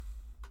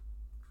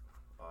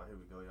Here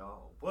we go,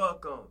 y'all.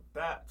 Welcome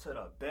back to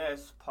the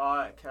best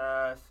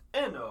podcast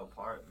in the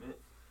apartment.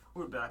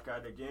 We're back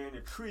at it again.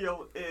 The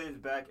trio is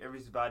back.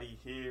 Everybody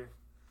here.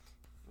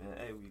 Man,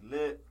 hey, we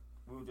lit.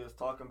 We were just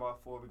talking about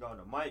before we got on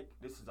the mic.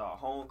 This is our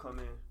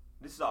homecoming.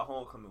 This is our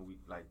homecoming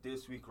week. Like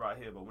this week right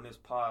here. But when this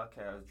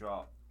podcast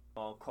drop,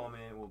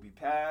 homecoming will be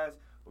past.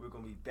 But we're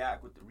going to be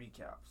back with the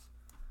recaps.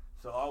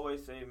 So I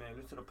always say, man,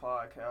 listen to the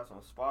podcast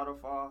on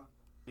Spotify.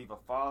 Leave a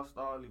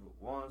 5-star, leave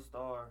a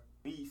 1-star,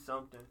 leave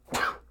something.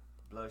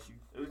 Bless you.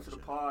 Listen to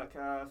the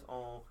podcast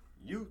on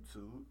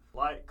YouTube.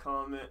 Like,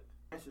 comment,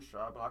 and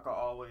subscribe. Like I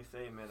always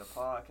say, man, the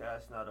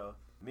podcast not a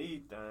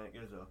me thing,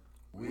 it's a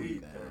we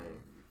thing.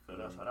 So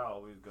that's how that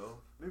always go.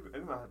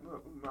 It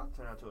might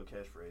turn out to a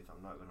catchphrase.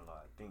 I'm not gonna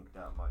lie. I think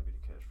that might be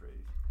the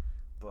catchphrase.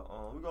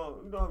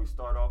 But we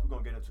start off. We're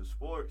gonna get into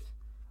sports.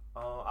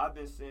 I've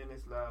been saying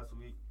this last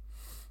week.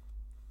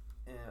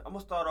 And I'm going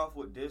to start off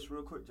with this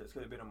real quick, just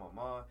because it's been on my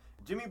mind.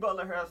 Jimmy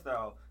Butler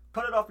hairstyle.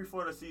 Cut it off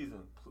before the season.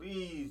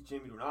 Please,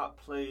 Jimmy, do not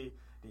play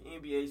the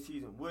NBA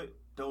season with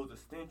those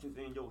extensions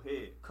in your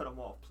head. Cut them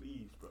off,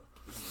 please, bro.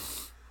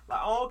 Like,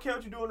 I don't care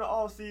what you do in the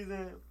off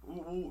season.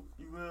 You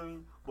feel me?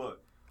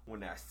 But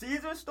when that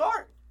season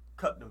start,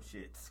 cut them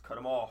shits. Cut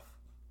them off.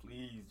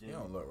 Please, Jimmy. He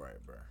don't look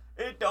right, bro.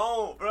 It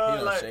don't, bro.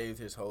 He done shaved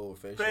his whole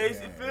face.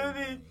 You feel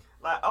me?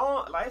 Like,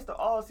 it's the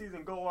all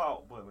season go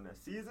out, but when the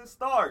season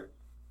start,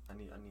 I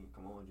need.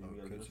 Come on, Jimmy.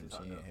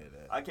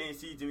 I can't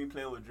see Jimmy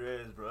playing with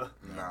dreads, bro.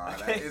 Nah,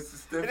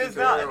 it's and it's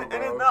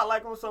not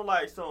like on some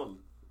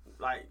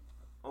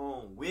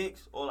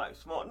wigs or like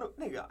small. No,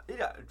 nigga, he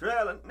got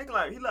dread. Nigga,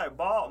 like he like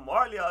Bob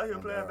Marley out here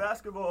playing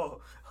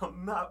basketball.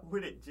 I'm not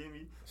with it,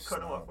 Jimmy. Cut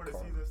him off before the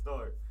season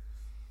start.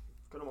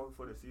 Cut him off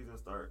before the season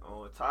start.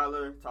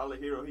 Tyler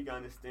Hero, he got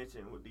an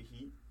extension with the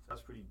Heat.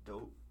 That's pretty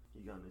dope.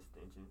 He got an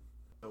extension.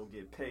 Don't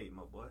get paid,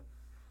 my boy.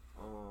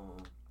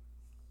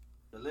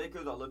 The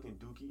Lakers are looking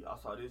dookie. I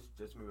saw this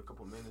just maybe a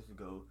couple minutes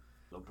ago.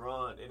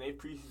 LeBron, in a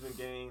preseason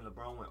game,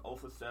 LeBron went 0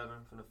 for 7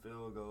 from the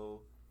field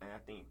goal. And I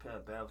think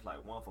Pat Bev was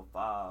like 1 for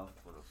 5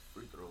 for the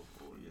free throw.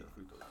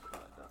 Free throw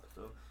like that.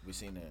 So we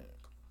seen that.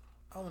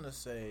 I want to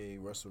say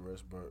Russell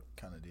Westbrook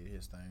kind of did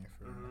his thing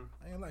for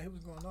I ain't like he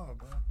was going off,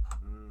 bro.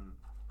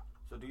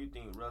 So do you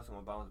think Russ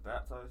gonna bounce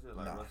back type shit?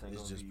 Like, nah, Russ ain't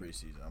it's just be...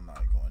 preseason. I'm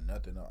not going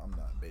nothing. I'm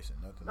not basing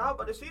nothing. Nah,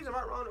 but the season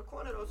right around the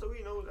corner though, so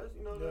we know that's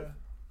Yeah.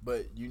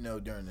 But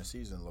during the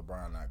season,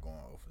 LeBron not going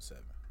 0 for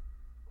 7.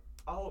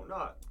 I hope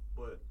not,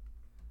 but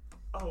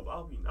I hope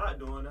I'll be not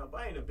doing that.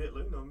 But I ain't a bit,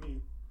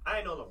 me. I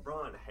ain't no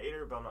LeBron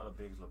hater, but I'm not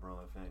the biggest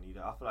LeBron fan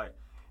either. I feel like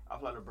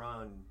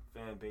LeBron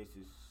fan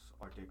bases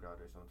are dick out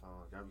there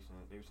sometimes.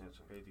 They be saying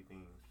some crazy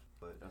things,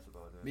 but that's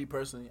about it. Me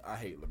personally, I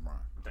hate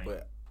LeBron,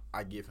 but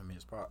I give him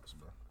his props,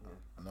 bro. Yeah.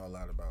 I know a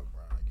lot about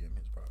LeBron. I give him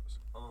his props.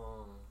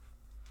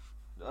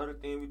 The other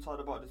thing we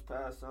talked about this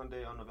past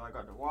Sunday, I don't know if I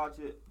got to watch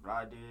it, but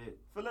I did.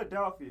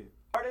 Philadelphia.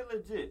 Are they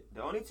legit?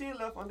 The only team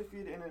left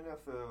undefeated in the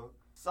NFL.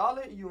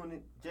 Solid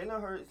unit. Jalen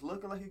Hurts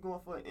looking like he's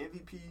going for an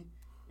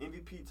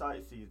MVP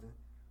type season.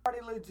 Are they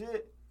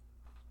legit?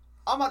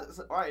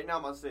 Right now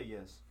I'm about to say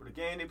yes. For the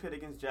game they played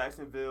against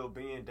Jacksonville,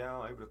 being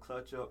down, able to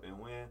clutch up and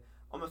win,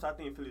 I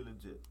think Philly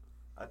legit.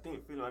 I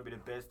think Philly might be the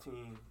best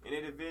team in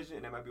the division,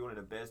 and they might be one of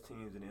the best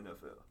teams in the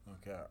NFL.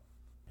 Okay.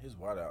 His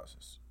wideouts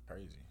is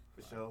crazy.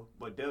 For sure.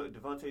 But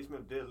Devontae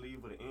Smith did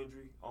leave with an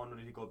injury. I don't know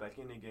if he go back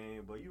in the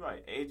game. But you're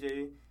right.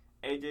 AJ,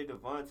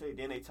 Devontae,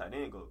 then they tight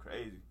end go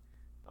crazy.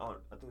 I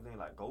think they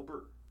like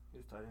Goldberg.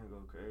 His tight end go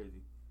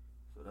crazy.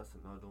 So that's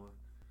another one.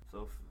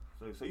 So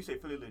you say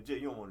Philly legit.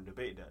 You don't want to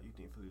debate that. You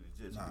think Philly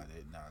legit.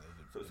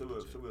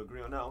 So we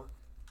agree on that one?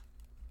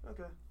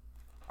 Okay.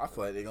 I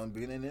feel like they're going to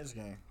be in this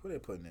game. Who they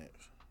putting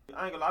next?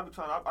 I ain't gonna lie,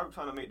 I be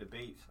trying to make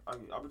debates. I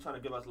be trying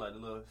to give us like a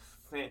little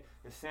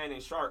sand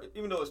and shark.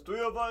 Even though it's 3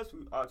 of us,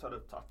 I try to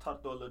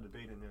throw a little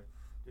debate in there.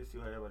 Just see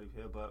how everybody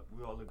feel, but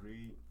we all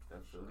agreed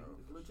that Philly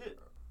is legit.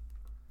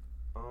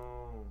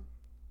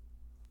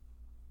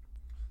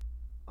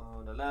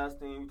 The last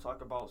thing we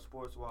talked about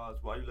sports-wise,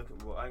 I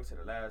ain't say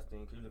the last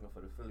thing, because you're looking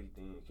for the Philly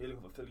thing. You're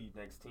looking for Philly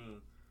next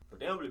team. But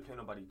they don't really play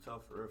nobody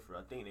tough for real.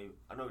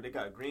 I know they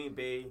got Green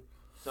Bay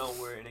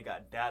somewhere, and they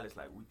got Dallas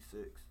like week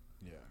 6.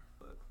 Yeah.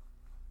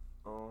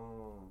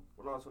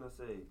 What else want to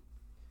say?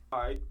 All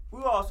right,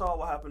 we all saw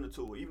what happened to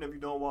Tua. Even if you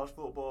don't watch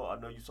football, I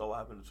know you saw what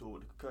happened to Tua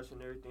with the concussion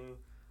and everything.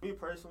 Me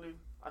personally,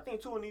 I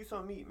think Tua needs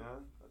some meat,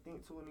 man. I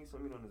think Tua needs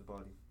some meat on his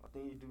body. I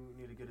think he do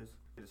need to get his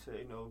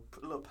head,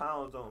 put a little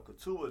pounds on. Cause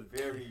Tua is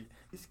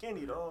he's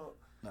skinny, dog.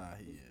 Nah,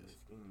 he is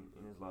skinny,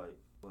 and it's like,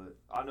 but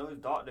I know his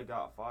doctor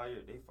got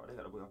fired. They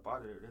got to boy up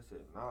out of there. They said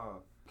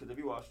nah. Cause if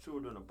you watch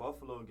Tua during the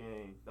Buffalo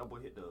game, that boy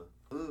hit that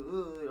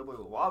boy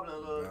was wobbling a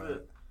little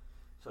bit.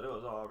 So they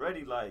was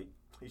already like,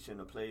 he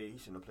shouldn't have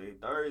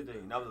played Thursday.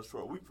 And that was a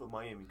short week for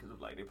Miami because it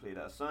was like they played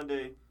that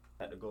Sunday,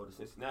 had to go to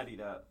Cincinnati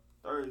that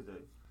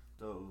Thursday.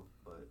 So,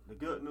 but the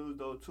good news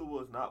though,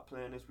 Tua's not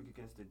playing this week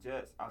against the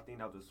Jets. I think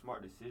that was a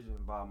smart decision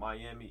by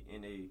Miami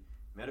in a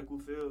medical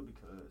field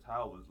because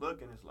how it was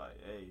looking, it's like,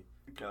 hey,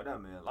 you play with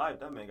that man life.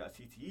 That man got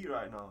CTE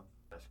right now.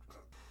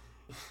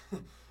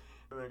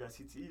 Man got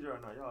CTE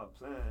right now. Y'all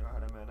playing. I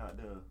heard that man out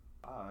there.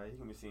 Alright, he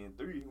gonna be seeing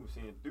 3. He gonna be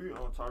seeing 3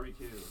 on Tyreek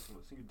Hill.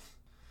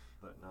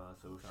 But nah,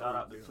 so shout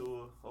out to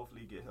Tua.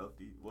 Hopefully he get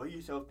healthy. Well,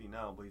 he's healthy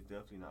now, but he's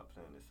definitely not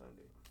playing this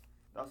Sunday.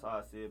 That's all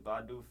I said. But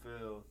I do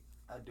feel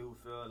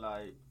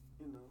like,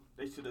 you know,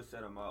 they should have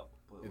set him out.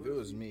 But if it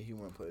was me, he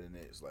wouldn't play the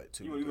next like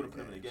 2 you or 3 wouldn't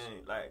put him in the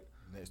game, like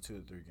next 2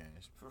 or 3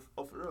 games.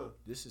 For real.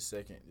 This is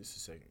second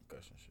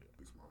concussion shit.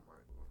 It's my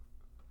mic.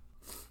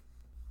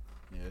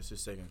 Yeah, it's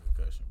his second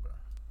concussion, bro.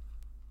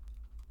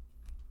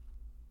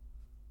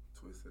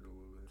 Twist it a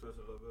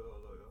little bit.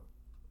 Hold on,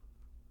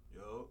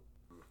 yo.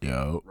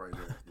 Yo. Right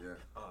there, yeah.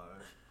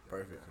 Alright.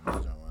 Perfect. No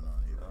jump went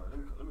on either.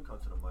 Let me come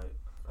to the mic.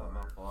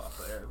 My fault.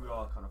 We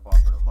all kind of far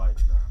from the mic.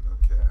 No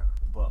cap.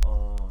 But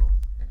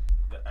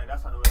hey,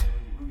 that's how we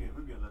getting a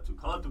little too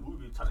comfortable.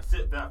 We be trying to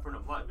sit back from the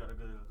mic. Gotta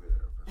go.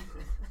 Yeah, for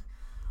sure.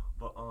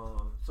 But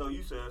so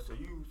you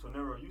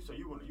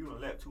wanna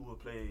let Tua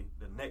play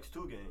the next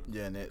 2 games?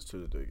 Yeah, next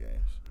 2 to 3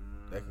 games.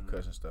 That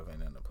concussion stuff ain't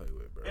nothing to play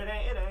with, bro. It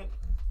ain't.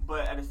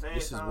 But at the same time,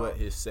 this is what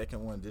his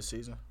second one this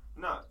season.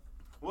 Nah.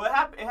 Well, it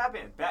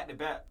happened back to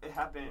back. It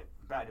happened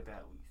back to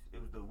back weeks.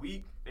 It was the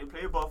week they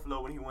played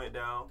Buffalo when he went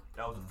down.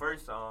 That was the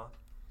first time.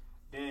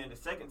 Then the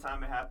second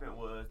time it happened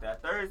was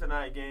that Thursday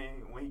night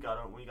game when he got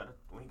to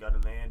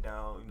laying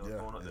down, you know,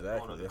 going up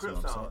the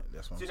crib sound.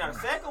 That's what I'm See, saying. now the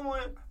second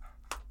one,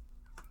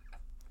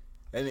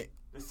 the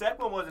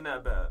second one wasn't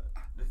that bad.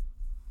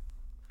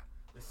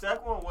 The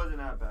second one wasn't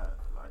that bad.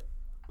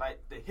 Like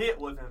the hit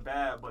wasn't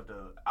bad, but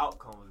the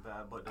outcome was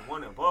bad. But the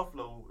one in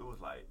Buffalo, it was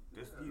like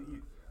this.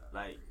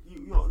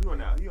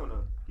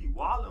 He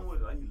wilding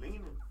with it, like he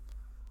leaning.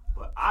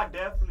 But I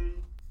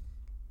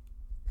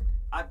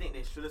think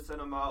they should have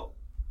sent him out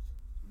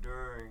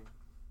during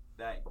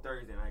that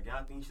Thursday night game. I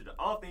don't think he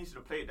should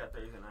have played that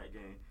Thursday night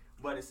game.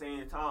 But at the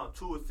same time,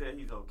 Tua said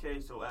he's okay.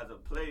 So as a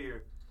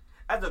player,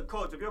 as a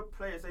coach, if your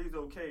player says he's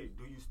okay,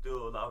 do you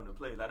still allow him to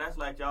play? Like that's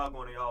like y'all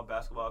going to y'all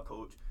basketball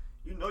coach.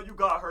 You know you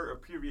got hurt a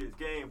previous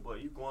game,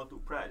 but you going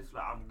through practice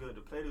like I'm good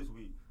to play this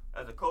week.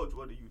 As a coach,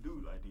 what do you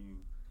do? Like, do you?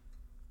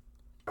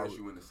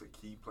 Especially when it's a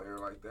key player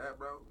like that,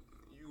 bro.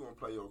 You gonna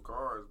play your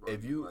cards, bro.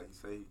 If you like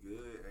say he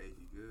good, hey,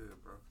 he good,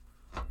 bro.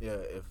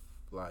 Yeah,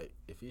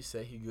 if he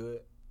say he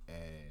good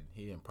and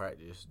he in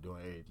practice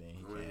doing everything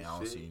he can, I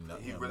don't see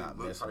nothing. He really not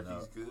looks messing like up.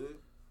 he's good.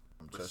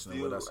 I'm But trusting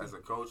still, what I see. as a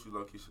coach, you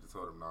low-key should have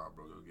told him, nah,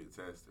 bro, go get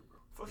tested, bro.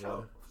 For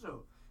sure.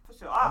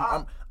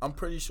 I'm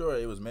pretty sure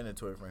it was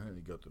mandatory for him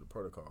to go through the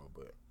protocol,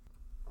 but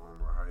I don't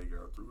know how he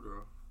got through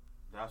though.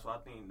 That's what I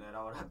think.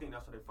 I think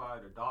that's why they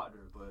fired the doctor.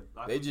 But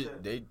like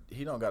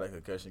he don't got a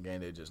concussion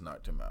game. They just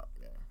knocked him out.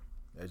 Game.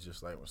 That's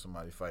just like when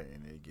somebody fighting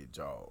and they get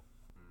jawed,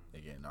 they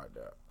get knocked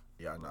out.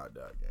 Yeah, knocked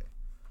out game.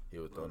 He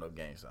was throwing up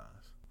gang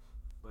signs.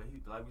 But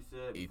he, like we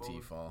said,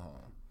 ET phone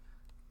home.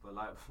 But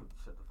like,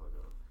 shut the fuck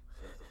up.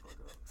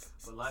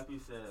 But like we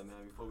said,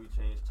 man, before we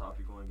change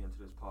topic, going into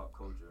this pop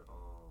culture,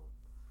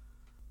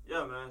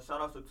 yeah, man,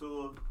 shout out to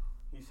Tua.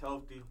 He's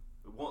healthy.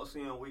 We won't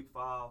see him week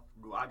 5.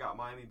 I got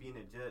Miami beating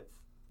the Jets.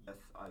 Yes,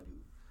 I do.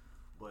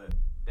 But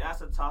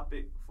that's a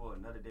topic for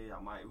another day.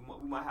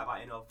 We might have our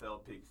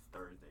NFL picks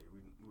Thursday.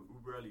 We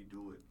rarely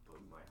do it, but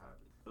we might have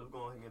it. Let's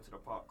go ahead and get into the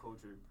pop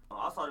culture.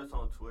 I saw this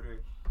on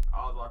Twitter.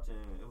 I was watching.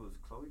 It was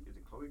Khloe. Is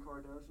it Khloe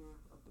Kardashian?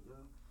 I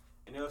forgot.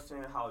 And they were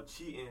saying how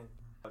cheating,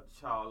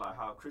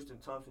 how Kristen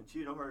Thompson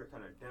cheated on her,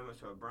 kind of damaged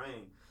her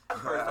brain.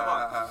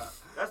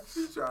 That's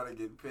she's trying to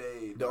get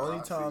paid. The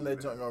only time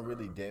that junk gonna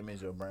really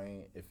damage your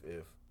brain if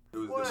it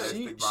was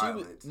domestic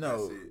violence.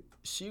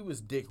 She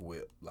was dick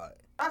whipped. Like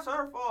that's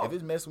her fault. If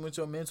it's messing with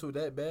your mental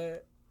that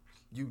bad,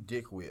 you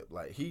dick whipped.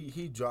 Like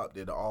he dropped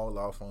it all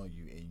off on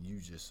you and you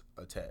just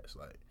attached.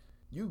 Like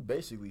you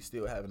basically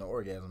still having an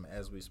orgasm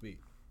as we speak.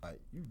 Like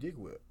you dick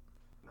whipped.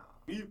 Nah,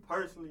 me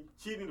personally,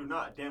 cheating do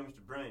not damage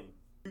the brain.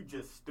 You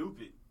just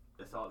stupid.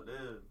 That's all it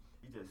is.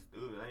 You just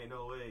stupid. Ain't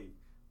no way.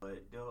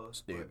 But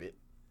stupid.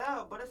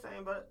 Yeah, but at the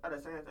same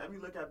time, if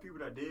you look at people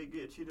that did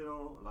get cheated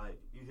on, like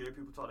you hear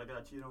people talk that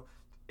got cheated on,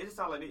 it just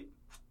sounds like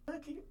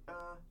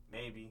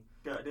maybe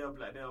they'll be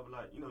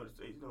like, you know,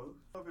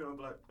 some people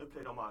be like, they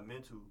played on my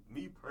mental.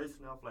 Me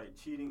personally, I feel like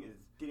cheating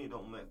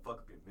don't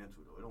fuck up your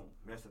mental though. It don't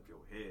mess up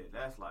your head.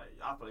 That's like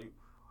I feel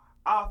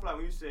like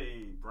when you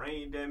say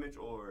brain damage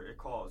or it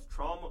caused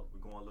trauma,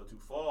 we're going a little too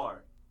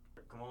far.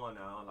 Come on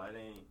now, like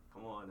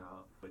come on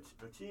now. But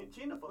cheating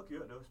to fuck you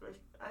up though,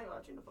 especially I ain't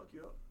gonna cheating to fuck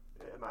you up.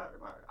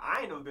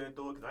 I ain't never been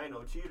through it because I ain't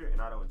no cheater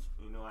and I ain't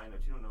no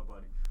cheat on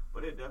nobody.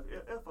 But it'll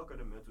fuck up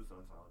the mental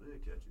sometimes. It'll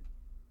catch you.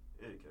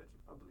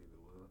 I believe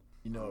it will.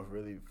 You know what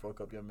really fuck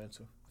up your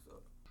mental?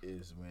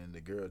 Is when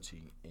the girl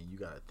cheat and you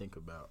gotta think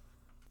about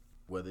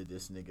whether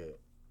this nigga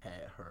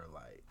had her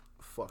like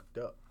fucked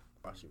up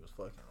while she was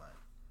fucking. Like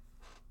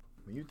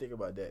when you think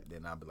about that,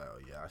 then I'll be like, oh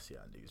yeah, I see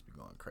how niggas be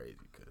going crazy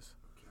because.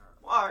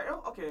 All right,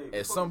 okay.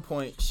 At some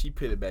point, she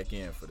put it back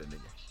in for the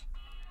nigga.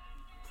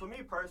 For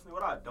me personally,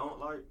 what I don't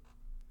like,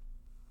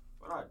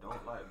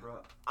 bro,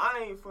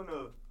 I ain't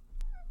finna.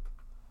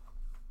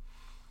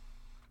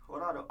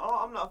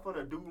 I'm not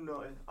finna do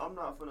nothing. I'm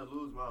not finna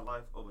lose my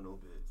life over no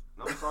bitch.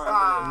 I'm sorry,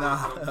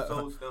 I'm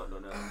so stumped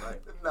on that.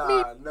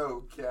 Like,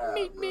 no cap,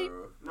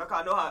 bro. Like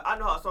I know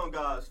how some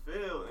guys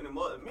feel, and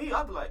me,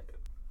 I be like,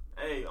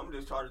 hey, I'm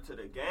just charged to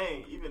the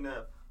game, even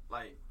if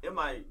like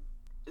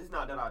it's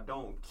not that I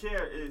don't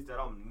care, it's that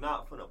I'm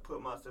not finna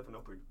put myself in a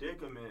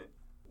predicament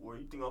where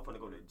you think I'm finna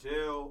go to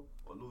jail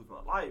or lose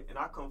my life. And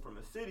I come from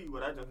a city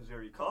where that junk is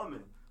very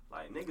common.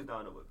 Like, niggas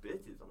down there with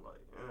bitches. I'm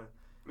like,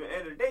 I mean, at the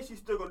end of the day, she's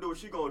still gonna do what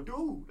she gonna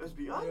do. Let's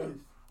be honest.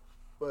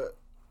 Yeah. But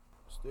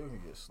still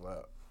can get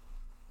slapped.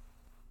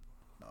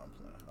 No,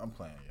 I'm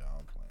playing, y'all.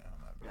 I'm playing.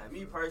 I'm not Yeah,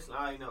 me personally,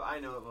 I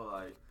know,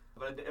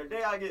 but the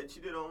day I get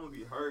cheated on, I'm gonna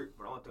be hurt.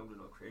 But I don't think I'm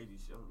doing no crazy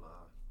shit. I'm like,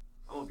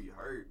 I'm gonna be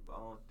hurt, but I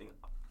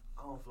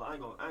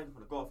ain't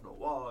gonna go off no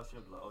wall.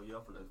 Shit, be like, oh yeah,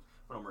 I'm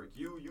gonna murk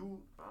you.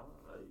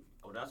 Like,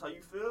 oh, that's how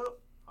you feel?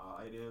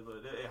 It is, but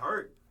it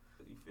hurt.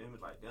 You feel me?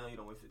 Like, damn, you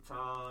don't waste your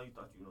time. You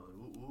thought you know,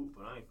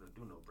 but I ain't finna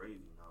do no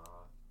crazy.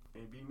 Nah,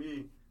 can't be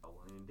me. I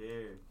wasn't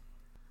there.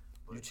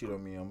 But, you cheat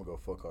on me, I'm gonna go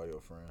fuck all your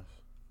friends.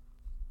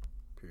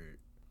 Period.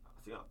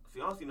 See, I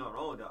don't see nothing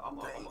wrong with that. I'm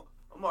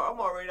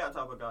already that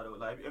type of guy though.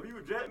 Like, if you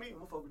reject me, I'm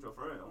gonna fuck with your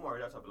friend. I'm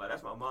already that type of, like,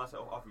 that's my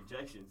mindset off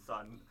rejection. So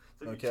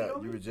okay,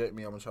 you reject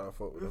me, I'm gonna try to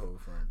fuck with the whole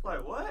friend group.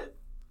 Like, what?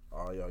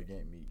 All y'all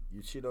get me.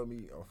 You cheat on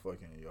me, I'm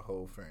fucking your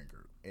whole friend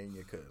group and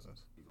your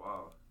cousins.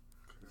 Wow.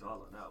 It's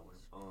all on that one.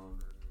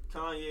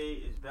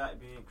 Kanye is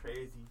back being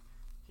crazy.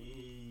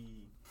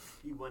 He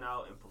went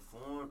out and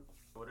performed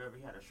or whatever.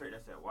 He had a shirt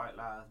that said "White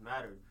Lives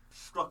Matter."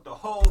 Struck the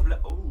whole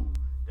black. Ooh,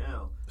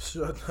 damn.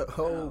 Struck the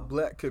whole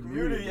black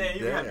community. Yeah,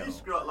 you damn. had me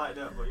struck like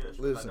that, but yeah,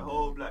 struck like the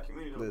whole black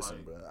community.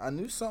 Listen, bro. I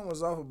knew something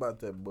was off about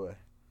that boy.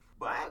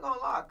 But I ain't gonna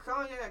lie,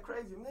 Kanye a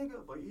crazy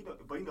nigga, but you know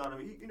what I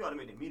mean. You know how to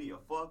make the media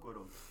fuck with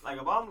him. Like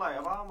if I'm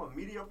a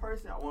media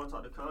person, I want to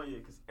talk to Kanye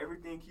because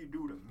everything he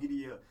do, the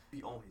media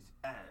be on his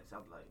ass.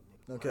 I'm like, nigga.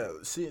 Okay,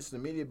 since the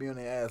media be on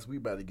their ass, we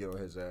about to get on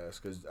his ass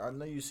because I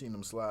know you seen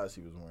them slides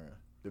he was wearing,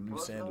 the new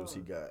sandals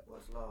he got.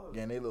 What's love?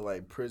 Again, they look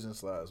like prison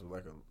slides with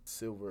like a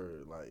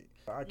silver, like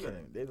I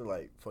can't. They look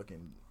like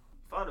fucking.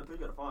 Find a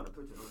picture. Find a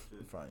picture of those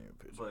shit. Find you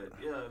a picture. But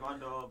yeah, my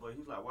dog. But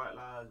he's like, White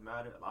Lives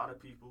Matter. A lot of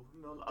people,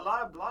 you know, a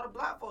lot of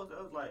black folks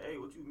that was like, hey,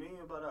 what you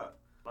mean by that?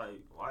 Like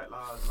White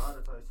Lives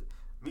Matter type shit.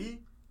 Me,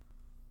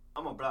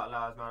 I'm a Black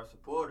Lives Matter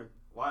supporter.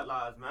 White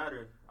Lives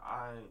Matter.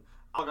 I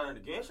don't got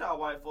nothing against y'all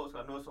white folks.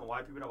 I know some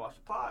white people that watch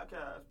the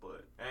podcast,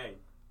 but hey,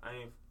 I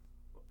ain't.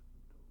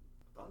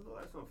 I look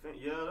like some fancy.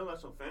 Yeah, I look like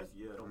some fancy.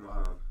 Yeah, don't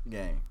lie.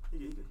 Gang.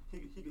 He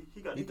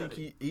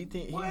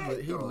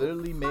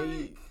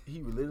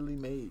literally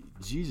made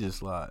Jesus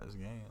slides,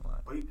 gang.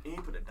 Like, but he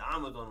ain't put the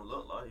diamonds on him.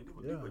 Look like he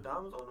put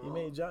diamonds on him. He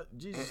made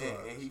Jesus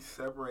slides, and he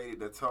separated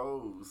the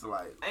toes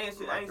like. I ain't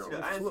see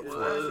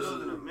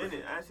those in a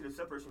minute. I ain't see the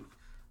separation.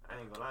 I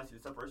ain't gonna lie, I see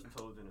the separation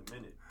toes in a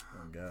minute.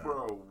 Oh God.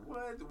 Bro,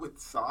 what with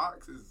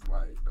socks is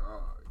like,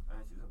 dog. I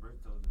ain't see the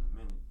separation toes in a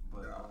minute,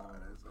 but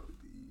that's OD.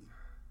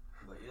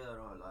 But yeah,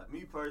 like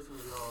me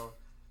personally, y'all,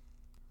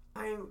 I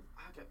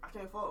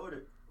can't fuck with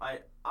it.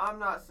 Like, I'm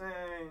not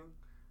saying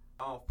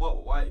I don't fuck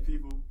with white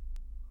people,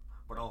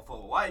 but I don't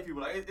fuck with white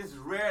people. Like, it's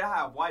rare to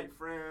have white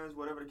friends,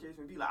 whatever the case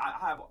may be. Like,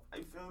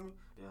 you feel me?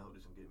 Yeah, I hope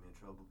this don't get me in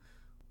trouble.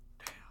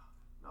 Damn.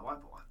 Now, white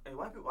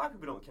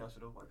people don't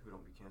cancel though. White people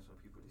don't be canceling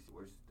people.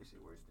 They say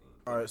worse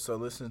things. All right, so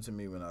listen to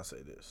me when I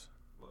say this.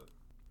 What?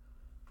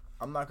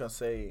 I'm not gonna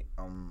say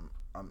I'm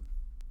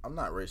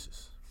not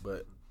racist,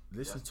 but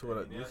listen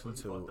to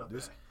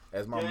this.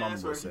 As my mama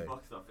would say,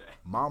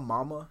 my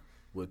mama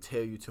would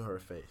tell you to her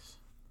face,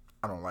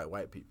 I don't like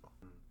white people.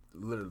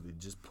 Literally,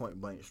 just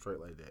point blank, straight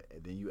like that.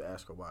 And then you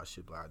ask her why,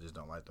 she'd be like, I just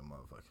don't like them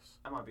motherfuckers.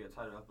 That might be a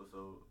title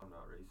episode. I'm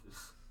not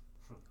racist.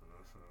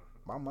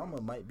 My mama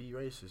might be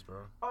racist,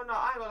 bro. Oh no,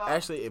 I ain't gonna lie.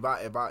 Actually, if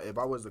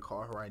I was to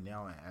call her right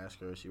now and ask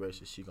her if she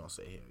racist, she gonna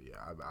say hell yeah.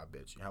 I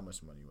bet you. How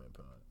much money you want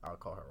to put on it? I'll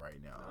call her right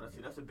now. No,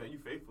 that's a bet you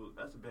faithful.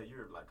 That's a bet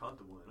you're like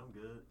comfortable in. I'm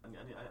good. I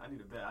need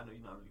a bet. I know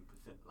you're not really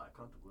like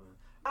comfortable in.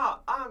 No,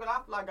 I feel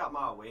like I got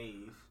my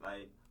ways.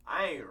 Like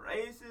I ain't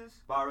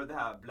racist, but I'd rather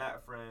have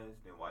black friends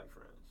than white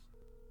friends.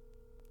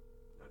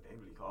 No, they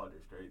really called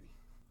this crazy.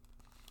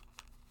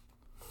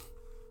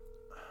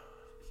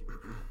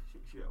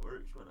 She at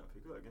work. She might not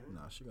pick up again.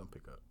 Nah, she gonna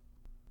pick up.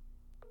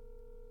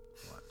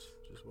 Watch.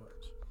 Just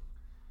watch.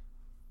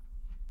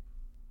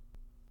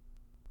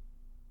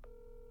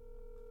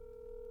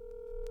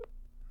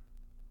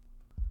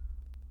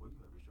 Well, you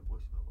gotta reach your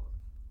voicemail box.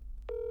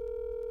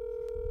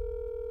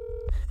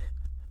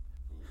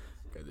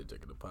 Cause they're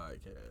checking the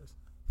podcast.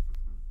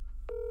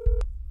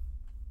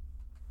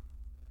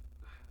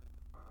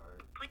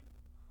 Alright.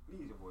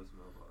 Leave your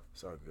voicemail box.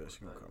 It's all good. She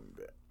gonna call me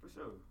back. For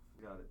sure.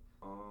 Got it.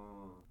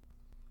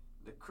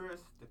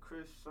 The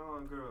Chris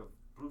Sean girl,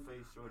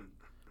 Blueface Shorty,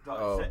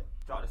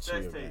 dropped a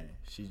sex tape.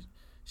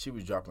 She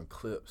was dropping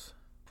clips.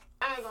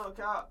 I ain't gonna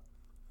count.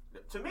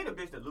 To me, the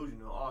bitch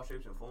delusional in all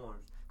shapes and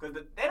forms. Cause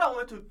they don't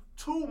went to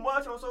too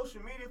much on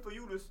social media for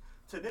you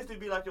to this to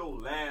be like your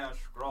last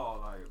straw,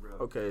 like bro.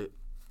 Okay,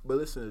 but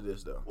listen to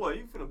this though. What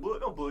you finna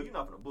don't bull? You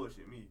not finna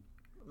bullshit me.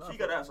 She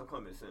gotta have some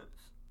common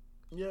sense.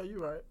 Yeah, you're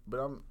right.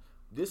 But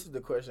this is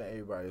the question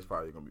everybody's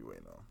probably gonna be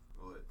waiting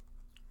on. What?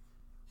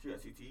 She got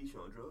CTE. She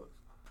on drugs.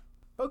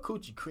 Her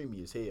coochie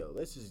creamy as hell.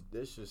 Let's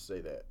just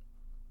say that.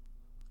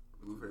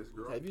 Blueface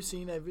girl. Have you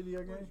seen that video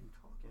What are game? you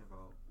talking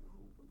about?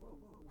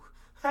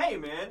 Whoa. Hey,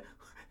 man.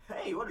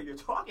 Hey, what are you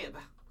talking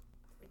about?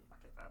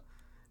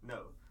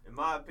 No. In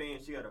my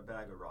opinion, she got a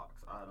bag of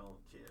rocks. I don't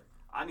care.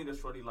 I need a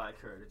shorty like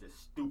her that's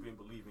just stupid and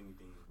believe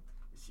anything.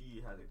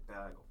 She has a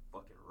bag of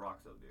fucking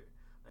rocks up there.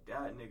 Like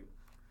that nigga.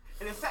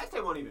 And in fact,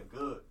 they weren't even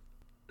good.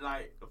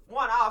 Like, the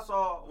one I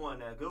saw,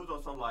 that good was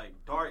on some like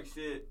dark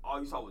shit. All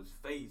you saw was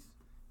face.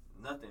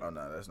 Nothing. Oh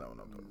no, that's not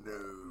what I'm talking about.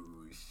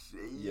 No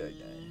shit. Yeah,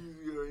 gang.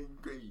 Going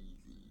crazy.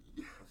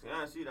 See, I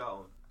didn't see that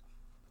one.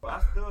 But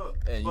I still.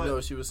 And you know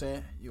what she was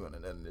saying? You want to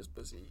nut in this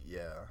pussy?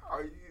 Yeah.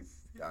 Are you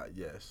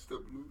Yes. the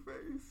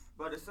Blueface?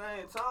 But at the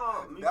same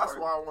time, That's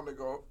why I want to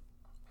go.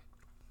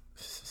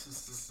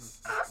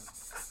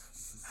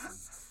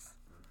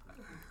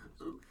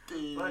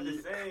 Okay. But at the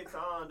same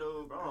time,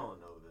 though, bro, I don't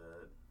know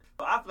that.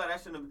 But I feel like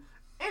that shouldn't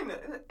have.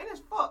 And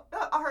it's fucked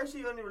up. I heard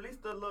she only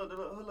released her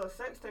little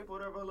sex tape or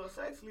whatever, her little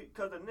sex leak,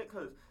 because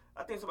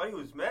I think somebody who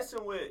was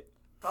messing with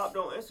popped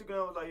on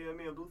Instagram was like, yeah,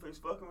 me and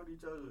Blueface fucking with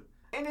each other.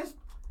 And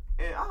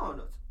I don't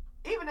know.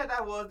 Even if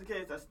that was the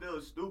case, that's still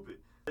stupid.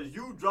 Cause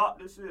you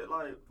dropped this shit,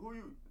 like,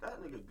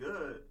 that nigga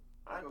good.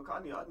 I ain't gonna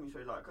call you, I need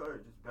straight like her,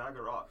 just bag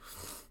of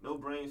rocks. No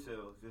brain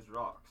cells, just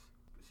rocks.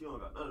 She don't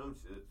got none of them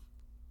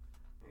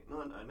shits. Ain't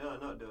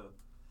none the.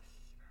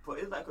 But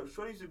it's like her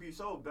shorty used to be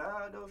so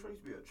bad though, shorty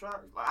used to be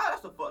attractive. Like,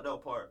 that's the fucked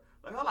up part.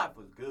 Like, her life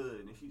was good,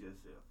 and then she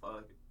just said, fuck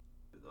it.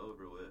 It's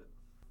over with.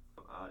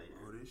 I'm out of here.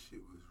 Oh, this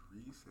shit was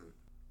recent.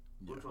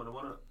 Yeah. Which one?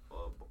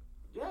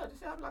 Yeah,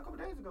 this happened like a couple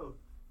days ago.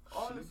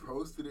 She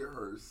posted it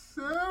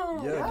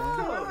herself. Yeah,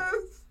 man.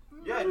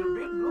 Yeah, the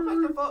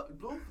Blueface didn't fuck.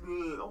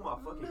 Oh my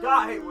fucking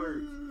God, I hate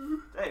words.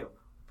 Damn,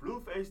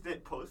 Blueface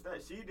didn't post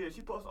that. She did.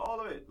 She posted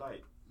all of it.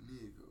 Like,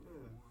 Nigga.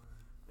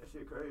 yeah. That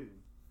shit crazy.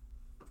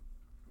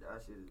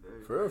 That shit is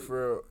very For crazy.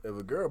 real,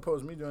 if a girl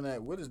posts me doing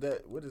that, what is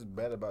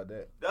bad about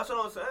that? That's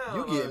what I'm saying.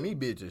 You like, get me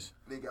bitches.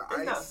 Nigga,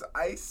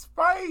 Ice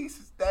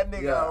Spice. That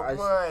nigga Yeah, a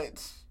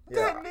bunch. Yeah.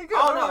 That nigga.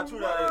 I don't know how a true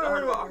that is. I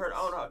don't bunch.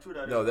 know how true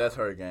that is. No, that's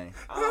her gang.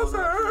 I don't know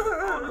how true that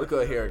is. I don't know Look how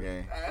at her true hair that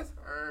is. gang. That's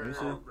her. You see?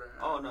 bro.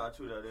 I don't know how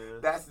true that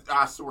is. That's.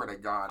 I swear to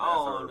God, I that's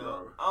don't her, know.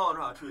 bro. I don't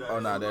know how true that is. Oh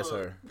no, that's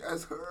Look. her.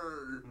 That's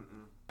her.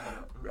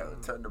 Mm-mm. Bro,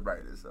 turn the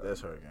brightness up.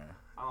 That's her gang.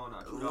 I don't know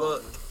how true that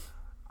Look, is.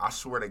 I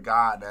swear to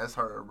God, that's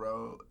her,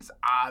 bro. It's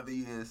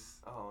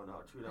obvious. I don't know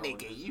how true that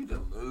Nigga, is. you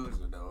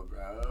delusional, I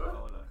bro.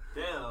 don't know.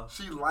 Damn.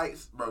 She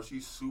lights, bro.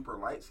 She's super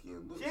light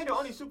skinned. She ain't the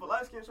only super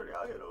light skinned shorty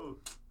out here though.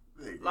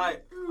 Nigga,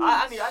 Like, you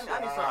I need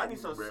shiny,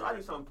 some bro.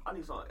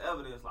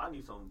 evidence. Like, I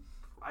need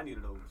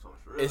to know some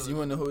shit. It's you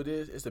wanna know who it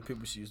is? It's the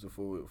people she used to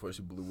fool with before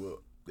she blew up.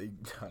 They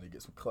trying to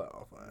get some clout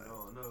off her. I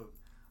don't know.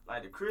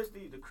 Like the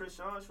Christian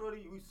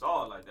shorty, we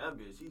saw it like that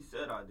bitch. She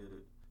said I did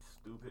it.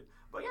 Stupid.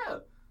 But yeah,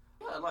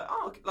 like I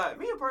don't like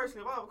me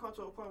personally. If I ever come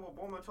to a point where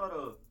a woman try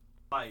to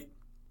like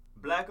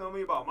black on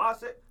me about my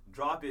sex,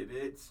 drop it,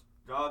 bitch.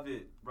 Drop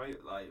it, right?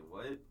 Like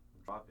what?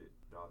 Drop it,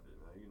 man.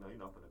 You know you're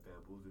not gonna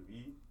bamboozle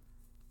me.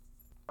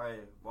 Alright,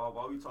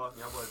 while we talking,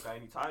 y'all boys got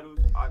any titles?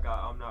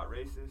 I'm not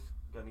racist.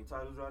 Got any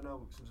titles right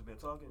now? Since we've been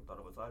talking, thought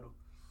of a title.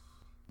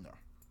 Oh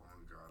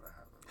God, I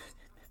haven't.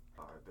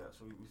 Alright, bet.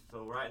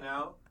 So right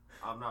now,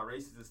 I'm not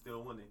racist is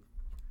still winning.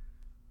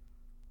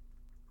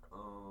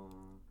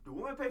 Do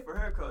women pay for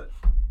haircuts?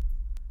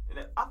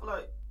 And I feel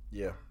like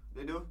Yeah.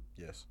 they do.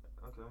 Yes.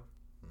 Okay.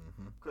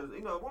 Mm-hmm. Cause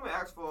women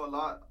ask for a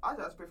lot. I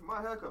just pay for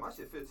my haircut. My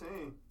shit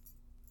 15.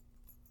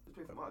 Just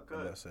pay for my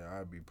cut. I say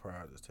I'd be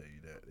proud to tell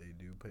you that they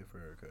do pay for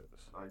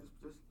haircuts. Like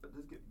just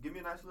give me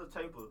a nice little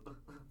taper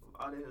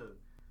out of here.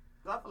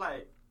 Cause I feel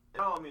like I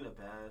don't mean to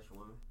bash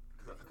women.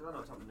 Cause I know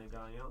what type of nigga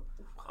I am.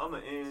 I'ma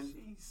end.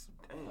 She's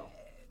Damn. bad.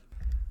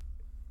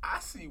 I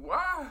see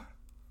why.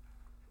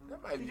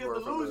 That might She be just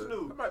worth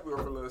delusional. That might be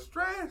worth a little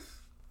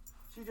stress.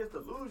 She just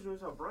delusional.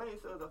 Her brain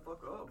cells that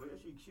fuck her up. But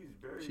yeah, she's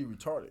very. She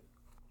retarded.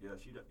 Yeah,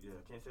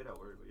 can't say that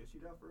word, but yeah, she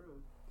that for real.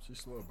 She's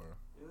slow, bro.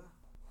 Yeah.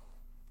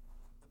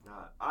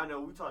 Nah, I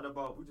know we talked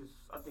about.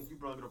 I think you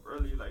brought it up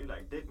earlier. Like you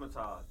like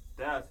dickmatized.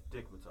 That's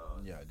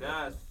dickmatized. Yeah,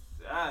 That's.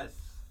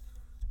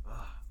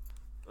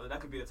 That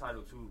could be a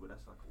title too, but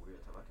that's like a weird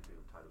title. That could be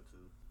a title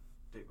too.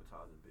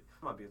 Dickmatized and bit.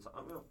 Might be a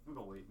title. We're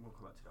gonna wait. We're gonna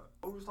come back to that.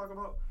 What we was talking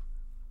about?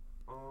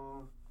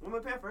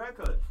 Women paying for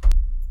haircuts.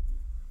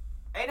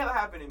 Ain't never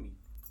happened to me,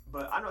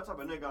 but I know what type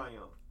of nigga I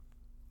am.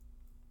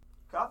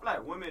 Cause I feel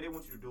like women, they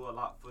want you to do a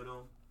lot for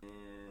them,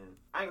 and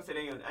I ain't gonna say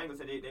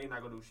they ain't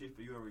not gonna do shit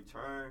for you in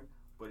return,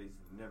 but it's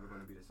never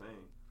gonna be the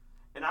same.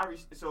 And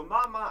so in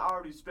my mind, I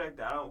already respect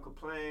that. I don't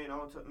complain. I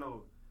don't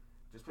no,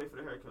 just pay for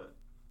the haircut.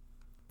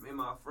 Me and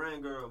my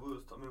friend girl, me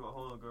and my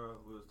home girl,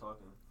 we was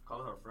talking.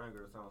 Calling her friend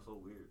girl sounds so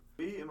weird.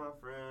 Me and my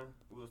friend,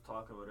 we was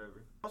talking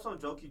whatever. On some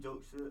jokey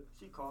joke shit.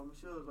 She called me.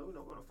 She was like, we're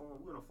on the phone.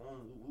 Whoop,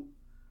 whoop.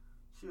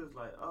 She was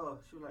like,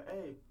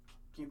 hey,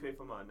 can you pay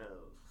for my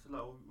nails? She's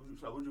like,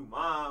 would you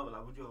mind?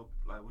 Would you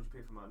pay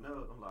for my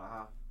nails? I'm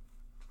like,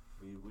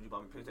 would you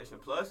buy me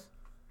PlayStation Plus?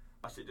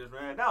 My shit just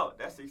ran out.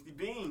 That's 60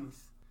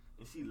 beans.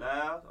 And she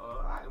laughed.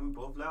 All right, and we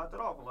both laughed it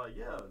off. I'm like,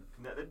 yeah,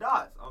 connect the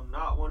dots. I'm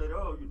not one of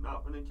those. You're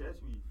not gonna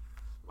catch me.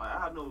 Like, I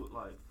have no,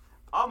 like,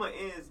 I'm an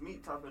ends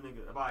meet type of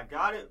nigga. If I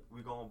got it,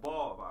 we gonna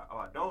ball. If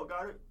I don't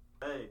got it,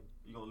 hey,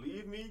 you gonna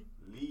leave me?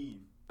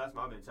 Leave. That's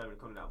my mentality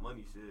coming to that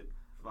money shit.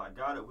 If I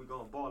got it, we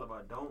gonna ball. If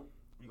I don't,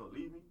 you gonna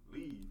leave me?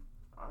 Leave.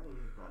 I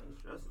ain't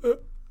stressing.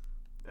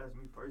 That's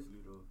me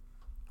personally, though.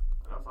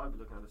 That's how I be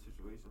looking at the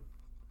situation.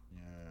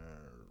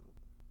 Yeah.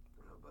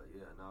 But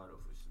yeah, nah,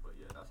 though, for sure. But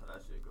yeah, that's how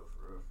that shit go,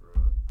 for real.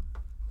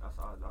 That's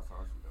how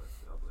she does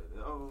shit. I'm like, it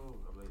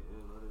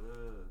is what it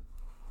is.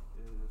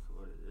 It is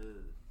what it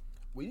is.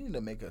 We need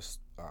to make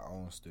our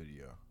own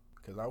studio.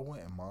 Because I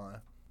wouldn't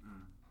mind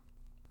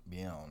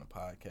being on the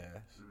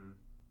podcast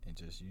and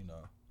just, you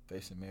know,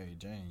 facing Mary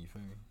Jane, you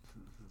feel me?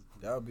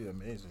 That would be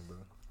amazing, bro.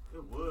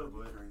 It would,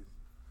 but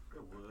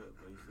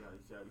you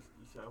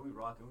see how we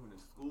rocking. We in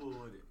the school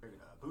with it.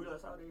 Boot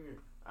us out here.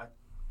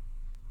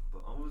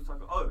 But we was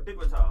talking. Oh,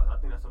 Dickmatized. I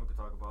think that's something we could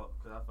talk about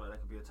because I feel like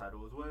that could be a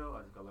title as well.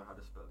 I just gotta learn how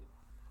to spell it.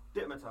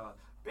 Dickmatized.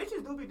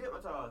 Bitches do be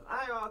dickmatized.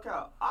 I ain't gonna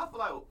count. I feel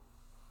like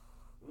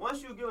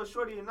once you give a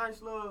shorty a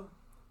nice little.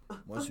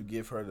 Once you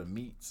give her the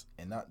meats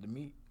and not the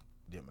meat,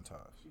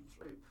 dickmatized.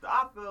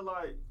 I feel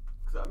like,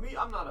 cause me,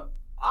 I'm not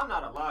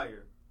a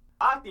liar.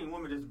 I think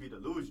women just be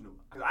delusional.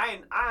 Cause I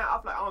feel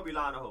like I don't be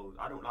lying to hoes.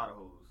 I don't lie to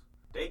hoes.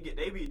 They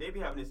be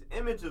having this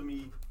image of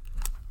me.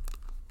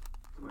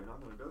 Wait, I'm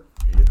gonna do it.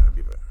 Yeah, I'll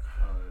be back.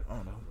 I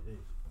don't know.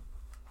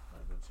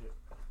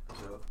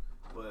 Yeah,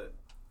 but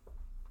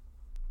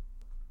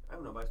I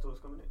don't know nobody still was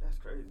coming in. That's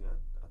crazy.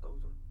 I thought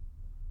it was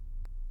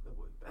that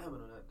boy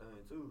bamming on that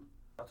thing too.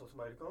 I told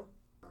somebody to come.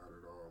 Not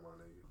at all, my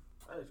nigga.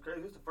 That is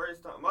crazy. It's the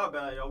first time. My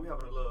bad, yo. We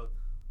having a little.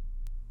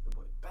 The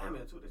boy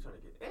bamming too. They trying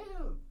to get.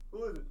 Ew.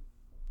 Who is it?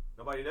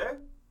 Nobody there?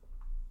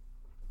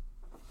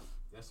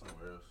 That's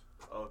somewhere else.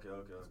 Okay.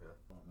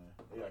 Come on, man.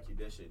 They gotta keep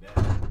that shit down.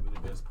 We the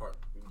best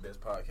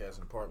podcast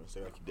in the apartment, so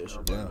they gotta keep that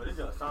shit down. But it's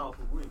just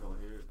soundproof. We ain't gonna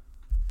hear it.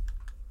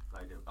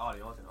 Like the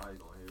audience and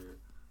audience gonna hear it.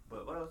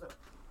 But what else?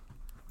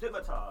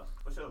 Dickmatized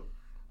for sure.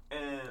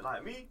 And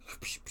like me,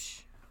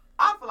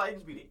 I feel like it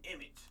just be the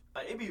image.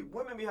 Like it be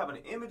women be having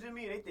an image of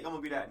me and they think I'm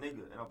gonna be that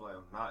nigga, and I'm like,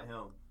 I'm not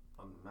him.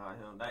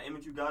 That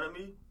image you got of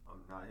me,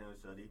 I'm not him,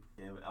 shuddy.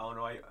 Yeah, I don't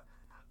know.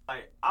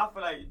 I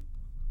feel like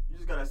you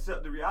just gotta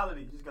accept the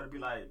reality. You just gotta be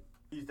like,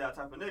 he's that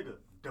type of nigga.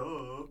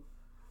 Duh.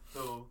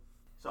 So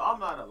I'm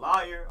not a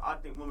liar. I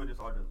think women just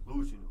are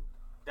delusional.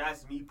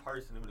 That's me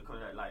personally when it comes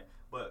to that. Like,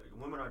 but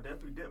women are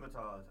definitely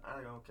dickmatized. I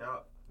ain't gonna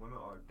count. Women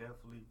are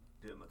definitely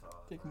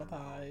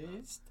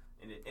dickmatized.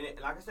 And it,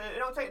 like I said, it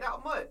don't take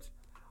that much.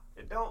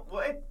 It don't.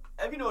 Well,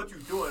 if you know what you're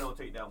doing, it don't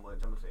take that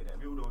much. I'm gonna say that.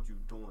 If you know what you're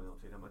doing, it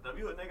don't take that much. If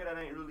you a nigga that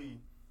ain't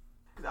really,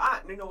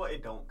 you know what,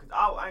 it don't. Cause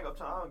I ain't gonna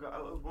tell.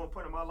 It was one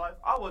point in my life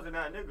I wasn't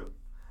that nigga.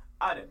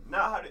 I didn't know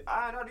how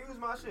to use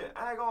my shit.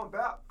 I ain't going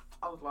back.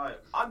 I was like,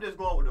 I'm just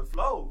going with the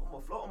flow.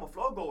 I'm a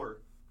flow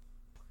goer.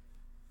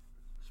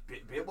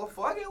 Bitch, but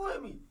fuck it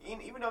with me.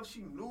 And even though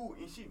she knew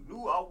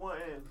I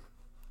wasn't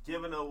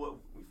giving her what,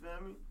 you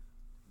feel me?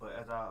 But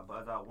as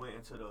I went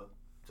into the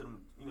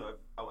you know,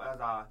 as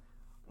I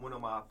went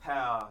on my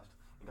path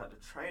and got to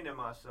training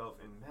myself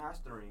and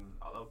mastering,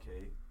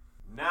 okay,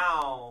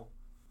 now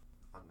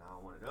I'm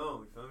not one of them,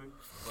 you feel me?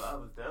 But I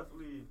was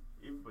definitely,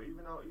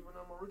 even on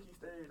my rookie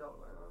stage, I was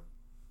like,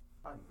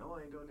 I know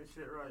I ain't doing this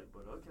shit right,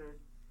 but okay.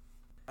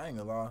 I ain't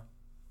gonna lie.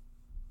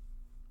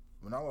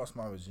 When I lost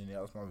my virginity,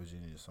 to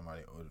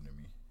somebody older than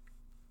me.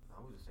 I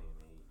was the same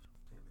age.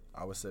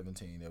 I was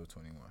 17, they were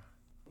 21.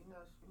 You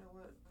know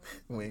what?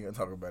 We ain't gonna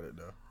talk about it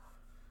though.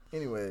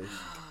 Anyways.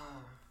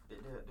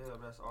 They'll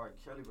arrest R.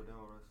 Kelly, but they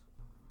don't arrest.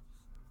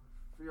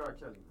 Free R.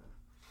 Kelly,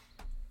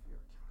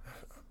 man.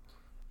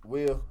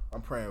 Will,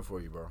 I'm praying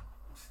for you, bro.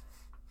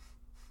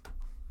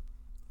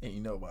 And you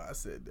know why I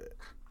said that.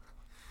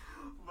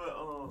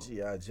 But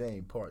G.I.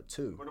 Jane Part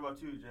 2. What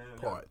about you, Jane?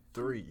 Part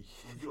 3.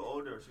 Was you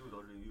older or she was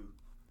older than you?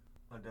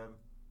 My Devin.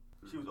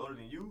 She was older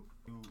than you?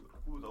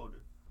 Who was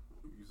older?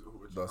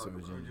 Dawson,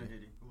 Virginia.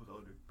 Who was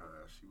older?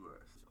 She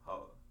was.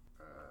 How?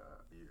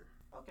 Year.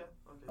 Okay.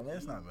 I mean,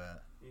 it's not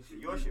bad.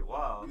 Your shit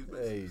wild.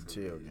 Hey,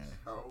 chill, gang.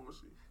 How old was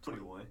she?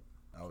 21.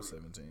 I was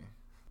 17.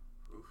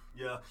 Oof.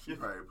 Yeah. She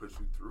probably put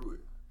you through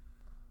it.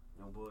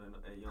 Young boy,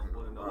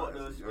 know what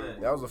to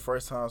expect. That was the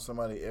first time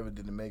somebody ever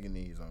did the Megan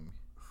knees on me.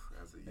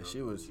 And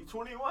she was. She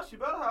 21. She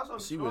better have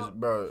something. She was,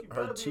 bro.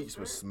 Her cheeks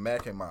was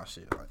smacking my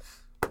shit. Like.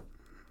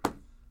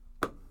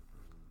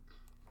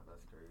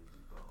 That's crazy.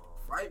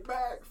 Fight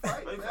back.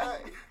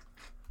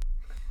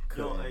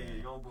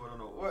 Young boy don't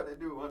know what they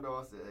do. One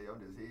dog said, "Hey, I'm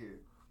just here."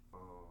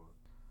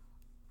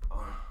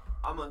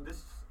 I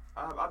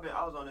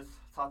was on this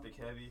topic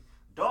heavy.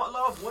 Don't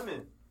love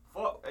women.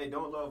 Fuck. Hey,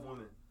 don't love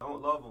women.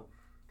 Don't love them.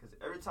 Because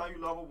every time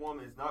you love a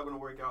woman, it's not gonna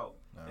work out.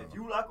 No. If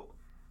you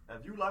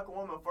like a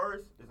woman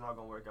first, it's not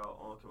gonna work out.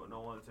 I don't care what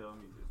no one tell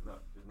me. It's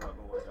not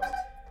gonna work out.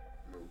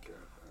 No cap.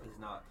 It's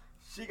not.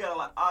 She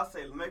gotta I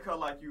say, make her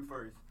like you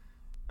first.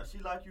 If she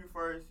like you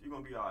first, you're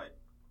gonna be alright.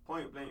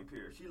 Point blank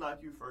period. She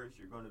like you first,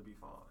 you're gonna be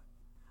fine.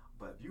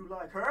 But if you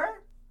like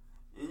her,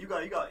 and you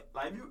got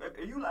like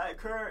if you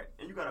like her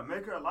and you gotta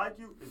make her like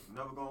you, it's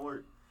never gonna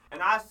work.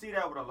 And I see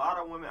that with a lot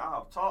of women I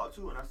have talked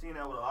to, and I've seen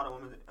that with a lot of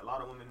women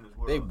in this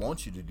world. They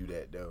want you to do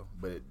that though,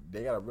 but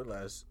they gotta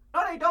realize.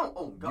 No, they don't.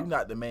 Oh God, you're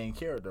not the main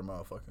character,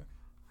 motherfucker.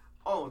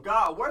 Oh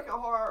God, working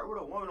hard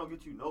with a woman don't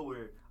get you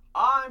nowhere.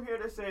 I'm here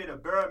to say the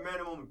bare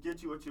minimum will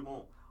get you what you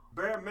want.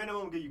 Bare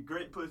minimum will give you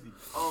great pussy.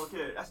 I don't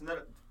care. That's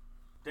another.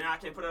 Then I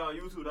can't put it on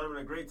YouTube. That would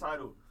be a great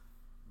title.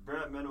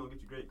 Bare minimum will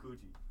get you great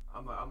coochie.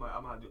 I'm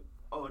gonna do.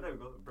 Oh, there we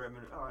go. Bare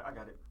minimum. All right, I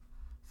got it.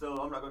 So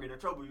I'm not gonna get in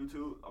trouble,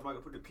 YouTube. I'm not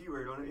gonna put the P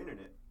word on the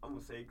internet. I'm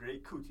gonna say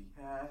great coochie.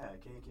 Ha ha.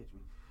 Can't catch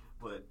me.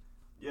 But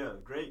yeah,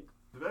 great.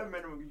 The bare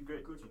minimum will give you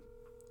great coochie.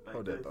 Like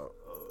Hold that thought.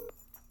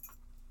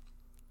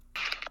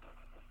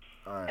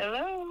 All right.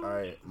 Hello. All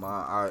right,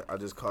 Ma. I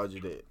just called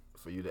you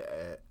for you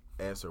to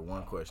answer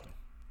one question.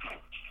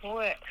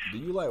 What? Do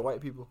you like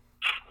white people?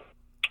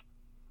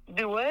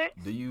 Do what?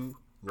 Do you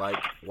like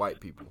white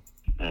people?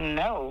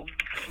 No.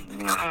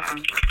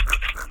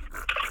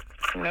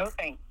 No,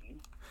 thank you.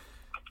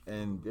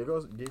 And there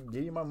goes.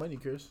 Give you my money,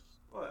 Chris.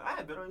 What? I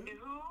ain't bet on you.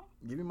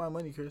 Give me my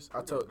money, Chris.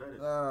 I told.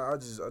 I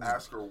just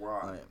ask her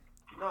why.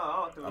 No, I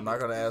don't think I'm not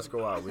gonna ask her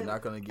why. We're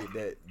not gonna get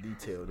that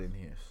detailed in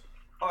here.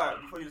 All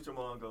right, before you let your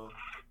mom go,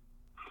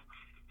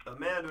 a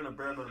man doing a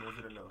bare minimum,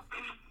 is it enough?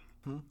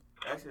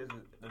 Actually, is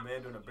the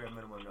man doing a bare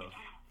minimum enough?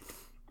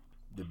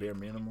 The bare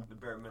minimum? The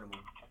bare minimum.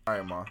 All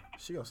right, Ma.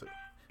 She gonna say,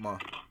 Ma.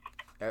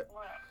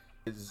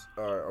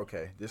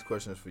 Okay, this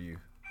question is for you.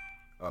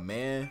 A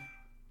man,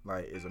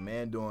 is a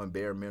man doing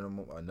bare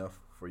minimum enough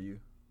for you?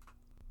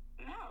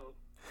 No.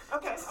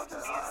 Okay. It's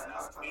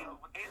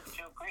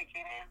your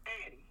cricket ass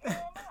daddy.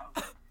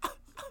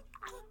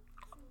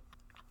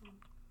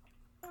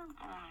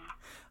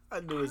 I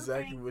knew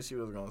exactly what she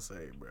was gonna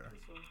say, bro.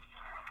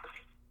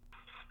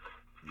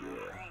 Yeah.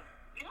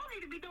 You don't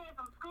need to be doing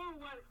some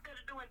schoolwork instead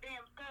of doing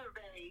damn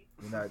surveys.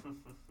 You're not.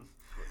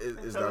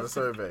 It's not a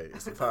survey.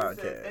 It's a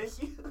podcast.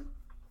 Thank you.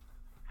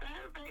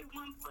 Survey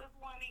 1 +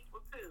 1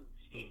 = 2.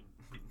 Shit.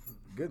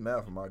 Good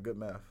math, Ma. Good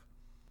math.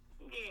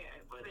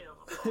 Yeah,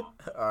 whatever.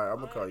 All right, I'm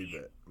gonna call you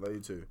back. Love you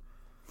too.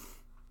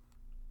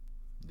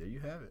 There you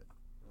have it.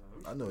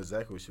 I know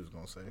exactly what she was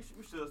gonna say.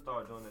 We should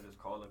start doing that, just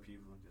calling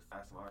people, just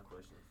asking our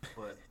questions.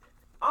 But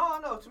I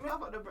don't know. To me, I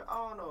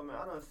don't know, man.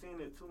 I done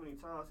seen it too many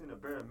times. Seen the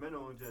bare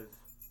minimum, just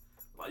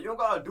like you don't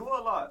gotta do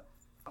a lot.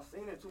 I've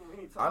seen it too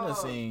many times. I done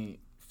seen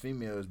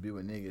females be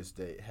with niggas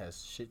that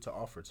has shit to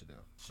offer to them.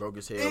 Broke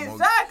as hell.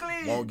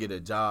 Exactly. Won't get a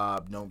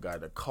job. Don't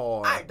got a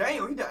car. Hey,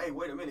 damn. Hey,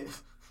 wait a minute.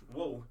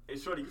 Whoa. Hey,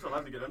 shorty, you don't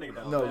have to get a nigga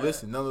down. No,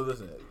 listen.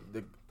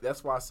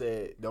 That's why I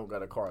said don't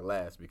got a car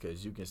last,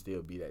 because you can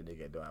still be that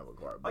nigga and don't have a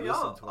car. But I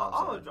don't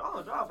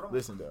drive, but I'm...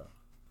 Listen though.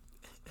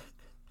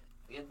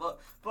 Yeah,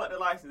 fuck the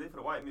license. They for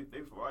the white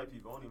people.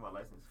 I don't need my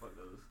license. Fuck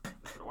those.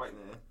 That's for the white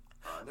man.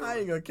 I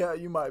ain't gonna count.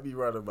 You might be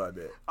right about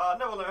that. I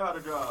never learned how to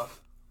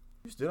drive.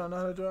 You still don't know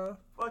how to drive?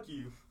 Fuck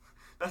you.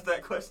 That's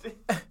that question.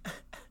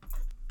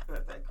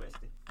 That's that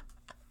question.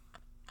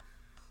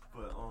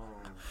 But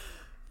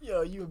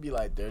yo, you would be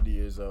like 30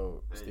 years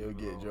old, still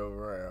get drove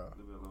around.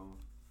 Leave it alone.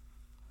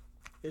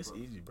 It's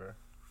easy, bro.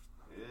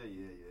 Yeah.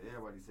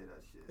 Everybody say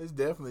that shit. It's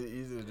definitely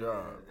easy to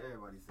drive. Yeah,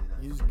 everybody say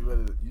that. You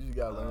just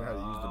gotta learn how to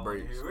use the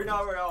brakes. I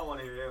don't want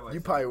to hear everybody.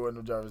 You probably one of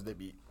them drivers that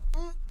be.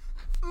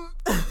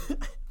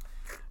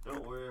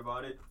 Don't worry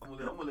about it. I'm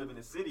gonna live in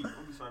the city. I'm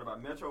gonna be talking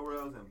about metro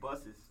rails and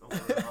buses. Don't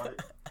worry about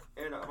it.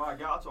 And if I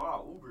got to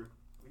our Uber,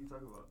 what are you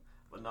talking about?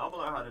 But no, I'm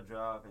gonna learn how to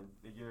drive, and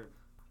the year,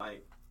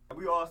 like, if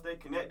we all stay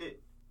connected,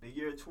 the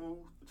year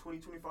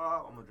 2025,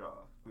 I'm gonna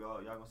drive.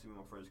 Y'all gonna see me in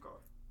my first car.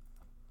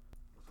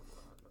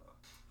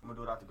 I'm gonna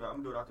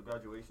do it after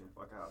graduation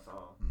if I can have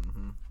time.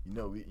 Mm-hmm.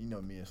 You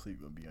know me and Sleep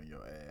gonna be on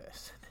your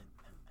ass.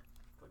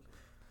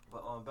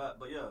 But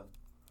yeah,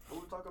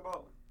 what we talking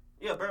about?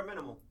 Yeah, bare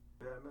minimum.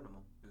 Bare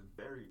minimum is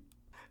very.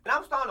 And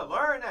I'm starting to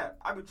learn that.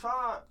 I be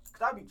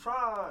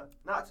trying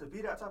not to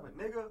be that type of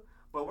nigga.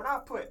 But when I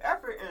put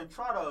effort and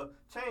try to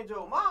change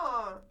your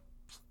mind,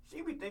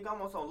 she be think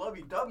I'm on some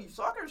lovey-dovey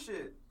sucker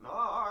shit. Nah,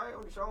 all right,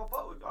 only sure I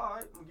fuck with. All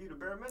right, I'm gonna give you the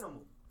bare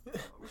minimum.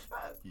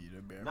 Respect. You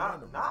the bare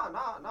minimum.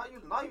 Now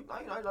you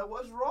like,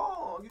 what's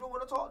wrong? You don't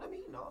want to talk to me?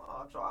 No,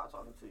 I'll try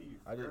talking to you.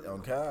 I just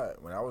on God.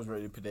 When I was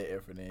ready to put that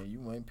effort in,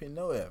 you ain't put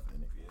no effort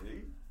in it.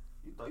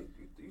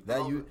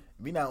 Yeah,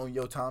 we not on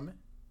your timing.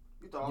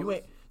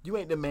 You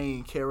ain't the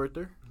main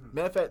character.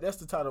 Matter of fact, that's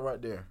the title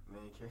right there.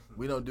 Main character.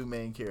 We don't do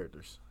main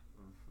characters.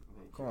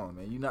 Come on,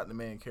 man. You're not the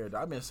main character.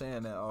 I've been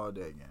saying that all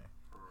day, gang.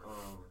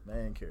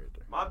 Main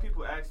character. My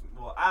people ask me.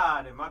 Well,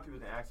 my people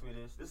didn't ask me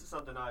this. This is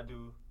something I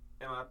do.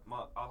 And I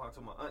talked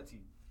to my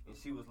auntie, and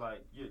she was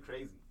like, "You're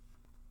crazy."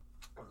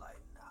 I'm like,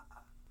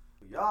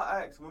 "Nah." Y'all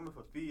ask women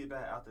for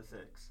feedback after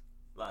sex,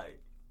 like,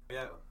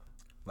 yeah.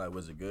 Like,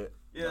 was it good?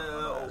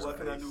 Yeah. What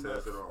can I do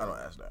better? I don't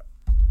ask that.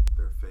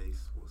 Their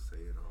face will say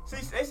it all.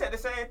 See, they said the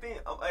same thing.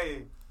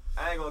 Hey,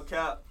 I ain't gonna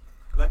cap.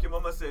 Like your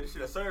mama said, this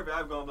shit a survey.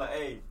 I'm gonna be like,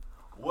 hey,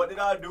 what did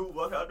I do?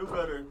 What can I do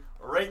better?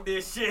 Rate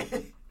this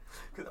shit.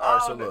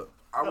 Alright, so look,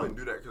 I wouldn't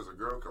do that because a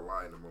girl can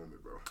lie in the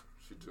moment, bro.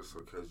 you just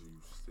because you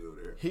still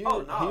there.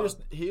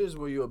 Here's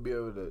where you'll be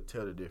able to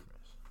tell the difference.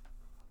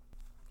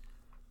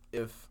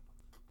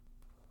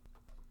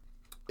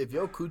 If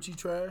your coochie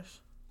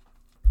trash,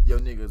 your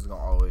nigga's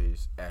gonna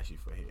always ask you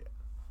for head.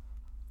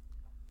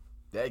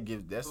 That's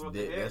a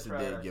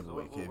dead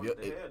giveaway. What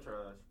the head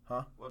trash?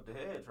 Huh? What the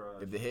head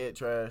trash? If the head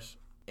trash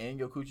and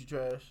your coochie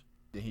trash,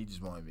 then he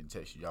just won't even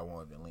text you. Y'all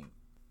won't even link.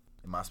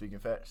 Am I speaking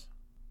facts?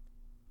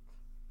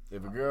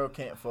 If a girl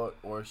can't fuck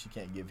or she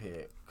can't give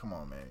head, come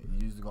on, man.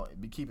 You just gonna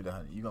keep it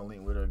 100. You gonna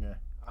link with her again?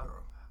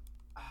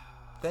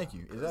 Thank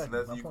you. Exactly.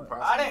 Nothing you can I'm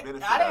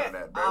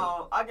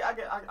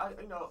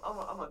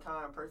a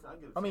kind person.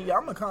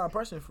 I'm a kind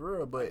person for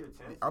real, but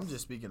I'm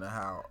just speaking of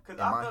how in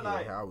my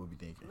head how I would be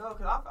thinking. No,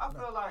 cause I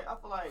feel like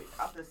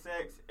after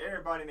sex,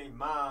 everybody in their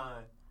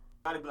mind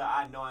gotta be like,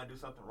 I know I do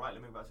something right.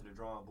 Let me go back to the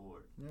drawing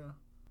board. Yeah.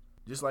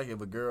 Just like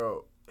if a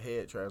girl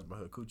head trash but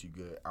her coochie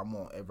good, I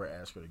won't ever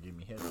ask her to give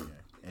me head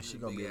again, and she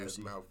gonna be able to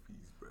see.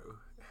 Mouthpiece, bro.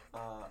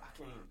 I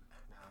can't.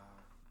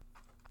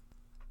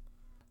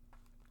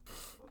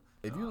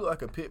 If you look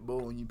like a pit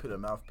bull when you put a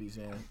mouthpiece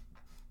in,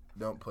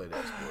 don't play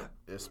that sport.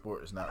 This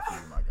sport is not for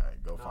you, my guy.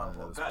 Go find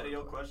another sport. Back to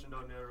your question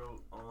though,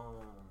 Nero.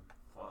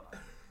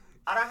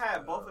 I done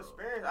had both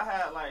experience. I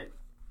had like,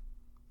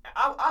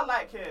 I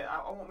like head.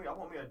 I want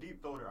me a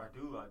deep throater. I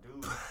do.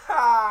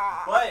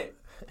 But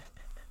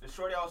the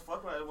shorty I was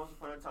fucking with once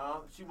upon a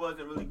time, she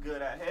wasn't really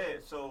good at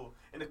head. So,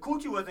 and the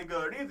coochie wasn't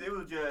good either. It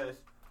was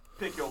just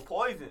pick your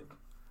poison.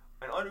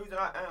 And the only reason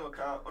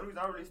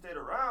I really stayed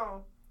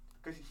around,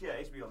 because she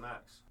had HBO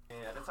Max.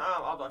 And at the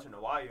time, I was watching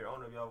The Wire. I don't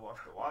know if y'all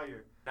watched The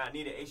Wire. And I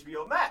needed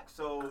HBO Max.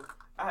 So,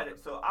 I had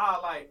it. So,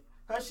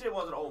 her shit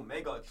wasn't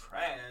mega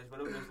trash, but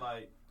it was just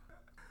like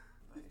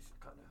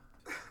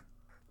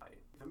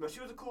but she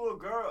was a cool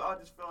girl. I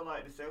just felt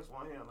like the sex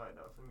wasn't hitting like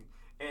that for me.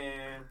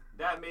 And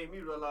that made me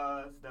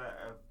realize that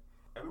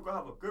if we're going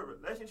to have a good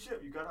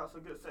relationship, you got to have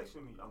some good sex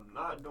with me. I'm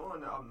not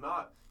doing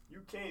that.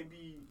 You can't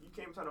be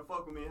trying to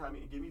fuck with me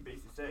and give me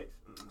basic sex.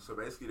 Mm-mm. So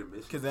basically the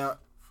mission is I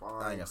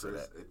ain't gonna say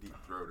that. A deep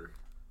throater.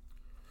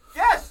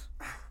 Yes,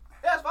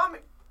 find me.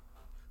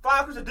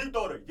 Find Chris a deep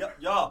throater.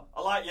 Y'all.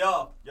 I like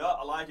y'all.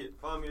 I like it.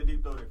 Find me a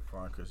deep throater.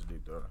 Find Chris a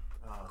deep throater.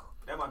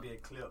 That might be a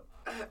clip.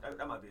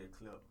 That might be a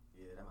clip.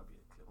 Yeah, that might be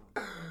a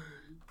clip.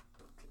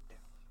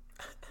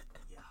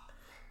 Yeah.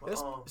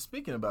 But,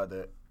 speaking about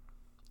that,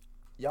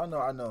 y'all know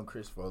I known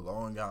Chris for a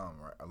long time,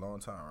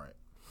 right?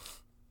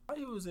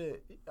 He was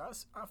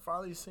I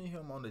finally seen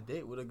him on a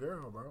date with a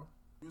girl, bro.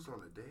 He was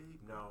on a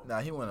date? No. Nah,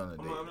 he went on a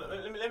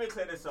date. Let me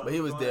clear this up. But he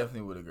was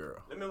definitely with a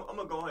girl. I'm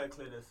gonna go ahead and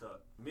clear this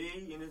up.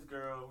 Me and this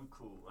girl, we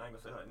cool. I ain't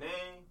gonna say her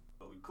name,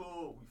 but we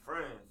cool. We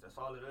friends. That's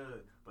all it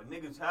is. But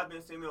niggas have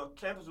been seeing me on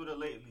campus with her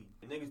lately.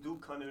 And niggas do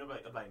come to me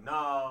like,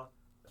 nah,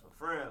 that's my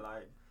friend.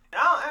 Like,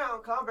 and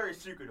I'm very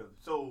secretive.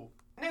 So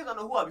niggas don't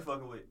know who I be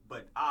fucking with.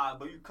 But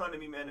you come to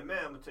me man to man,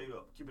 I'm gonna tell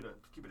you keep it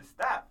a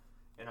stat.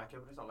 And I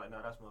kept it. I'm like,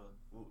 nah, that's my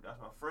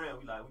friend.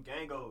 We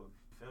gangos.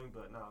 You feel me?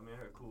 But nah, me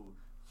and her cool.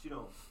 I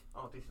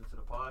don't think she listens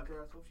to the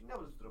podcast. Hope she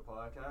never listens to the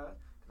podcast.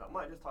 Cause I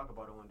might just talk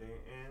about it one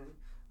day and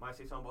might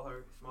say something about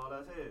her small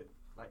ass head.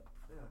 Like,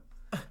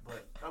 yeah.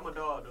 But I'm a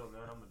dog though,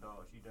 man. I'm a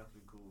dog. She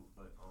definitely cool.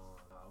 But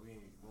nah, we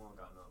don't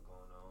got nothing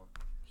going on.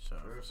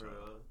 For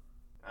real.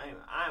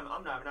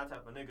 I'm not that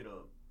type of nigga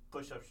to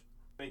push up,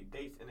 make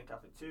dates in the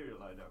cafeteria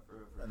like that. For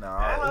real.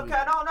 Nah, no,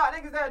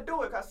 niggas that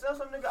do it. Cause I see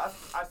some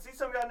niggas. I see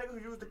some of y'all niggas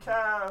who use the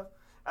caf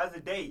as a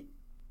date.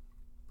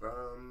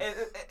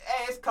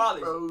 It's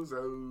college.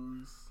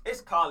 Bozos.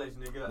 It's college,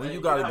 nigga. When you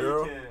got a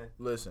girl,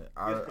 listen,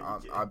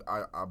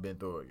 I've been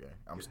through it again.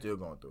 I'm still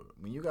going through it.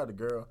 When you got a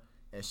girl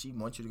and she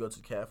wants you to go to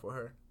the caf for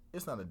her,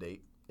 it's not a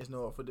date. It's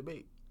no up for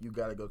debate. You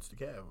gotta go to the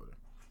caf with her.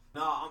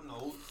 Nah,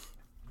 no.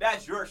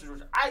 That's your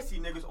situation. I see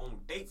niggas on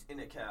dates in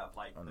the caf,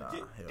 like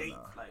legit dates,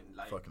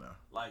 like fucking hell.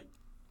 Like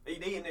they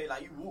in there,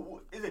 like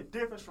you. Is a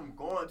difference from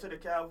going to the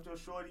caf with your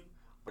shorty?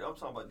 But I'm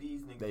talking about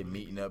these niggas. They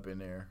meeting up in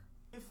there.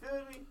 You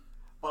feel me?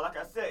 But like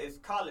I said, it's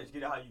college.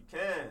 Get it how you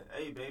can.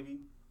 Hey, baby,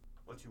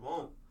 what you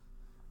want?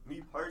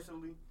 Me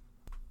personally,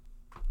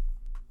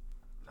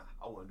 nah,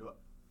 I wouldn't do it.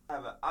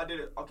 I did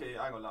it. Okay,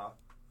 I ain't gonna lie.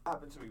 It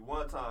happened to me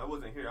one time. It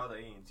wasn't here. I was at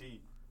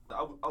A&T.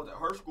 I was at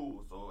her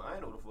school, so I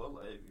ain't know the fuck.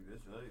 Like, hey,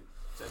 bitch, hey.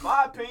 So in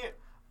my opinion,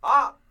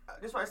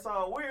 this might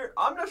sound weird.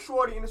 I'm the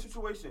shorty in the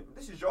situation.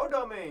 This is your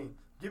domain.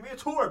 Give me a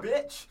tour,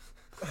 bitch.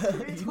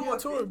 Give me a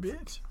tour,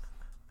 bitch.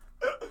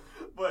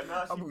 But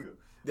nah, she good.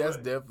 That's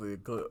definitely a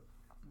clip.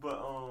 But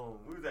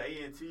we was at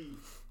A&T.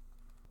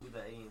 We was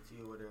at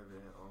A&T or whatever.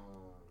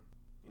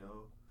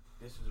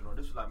 And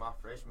this was like my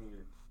freshman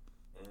year.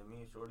 And me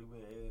and Shorty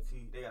went to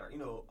A&T. They got, I don't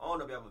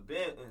know if you ever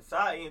been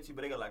inside A&T,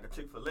 but they got like a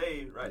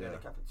Chick-fil-A right there in the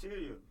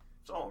cafeteria.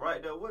 So I'm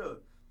right there with her.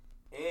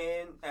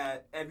 And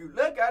if you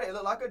look at it, it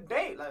look like a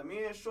date. Like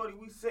me and Shorty,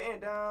 we sitting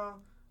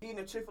down, eating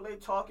a Chick-fil-A,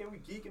 talking, we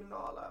geeking and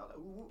all that. Like,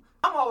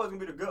 I'm always gonna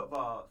be the good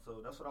vibe,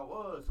 so that's what I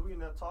was. So we in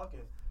there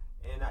talking.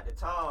 And at the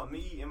time,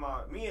 me and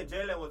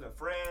Jalen wasn't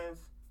friends,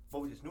 but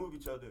we just knew of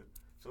each other.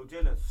 So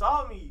Jalen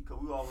saw me,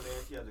 because we all went to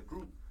A&T as a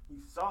group.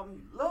 He saw me,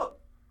 look.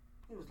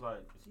 He was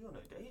like, is he on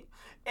a date?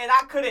 And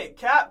I couldn't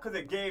cap because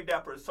it gave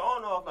that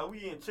persona off. Like,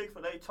 we in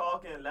Chick-fil-A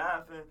talking,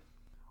 laughing.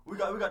 We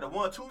got the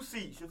 1-2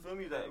 seats, you feel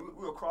me? Like,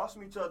 we were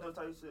crossing each other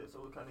type shit,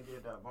 so we kind of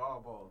gave that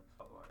vibe off.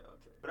 I was like,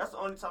 okay. But that's the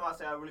only time I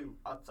say I went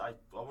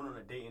on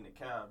a date in the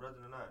cab. Rather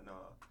than that, no.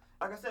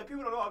 Like I said,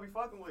 people don't know I be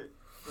fucking with.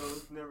 So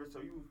it's never, so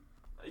you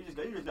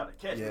just gotta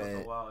catch me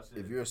for a while.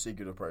 Shit. If you're a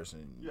secretive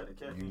person,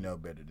 you know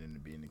better than to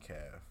be in the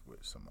cab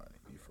with somebody.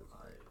 You feel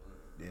like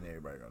then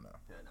everybody gonna know.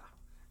 Yeah, nah.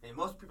 And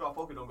most people I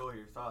focus don't go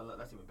here, so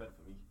that's even better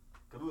for me.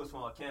 Cause we a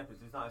small campus,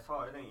 it's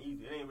hard, it ain't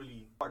easy, it ain't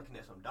really hard to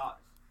connect some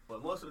dots.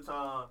 But most of the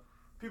time,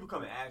 people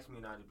come and ask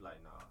me, and I just be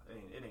like, nah,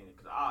 it ain't.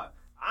 Cause I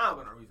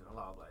ain't gonna reason a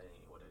lot, like, it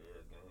ain't what it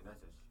is, gang.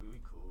 That's just, we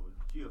cool,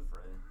 she a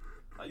friend.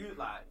 Like,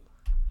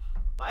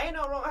 ain't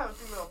no wrong having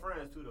female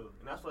friends too, though.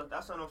 And that's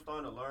something I'm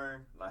starting to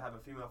learn, like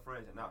having female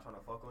friends and not trying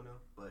to fuck on them.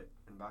 But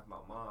in the back of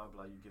my mind, I'll be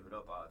like, you give it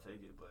up, I'll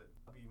take it. But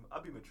I'll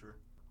be mature.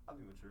 I'll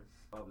be like,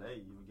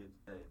 hey,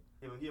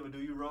 you ever do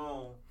you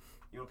wrong,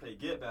 you wanna play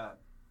get back,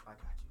 I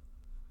got you.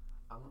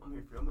 I'm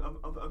here for you.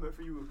 I'm here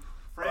for you.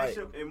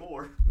 Friendship and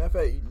more. Matter of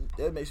fact,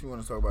 that makes me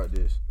want to talk about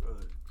this.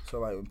 So,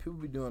 like, when people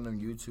be doing them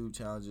YouTube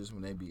challenges,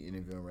 when they be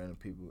interviewing random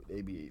people,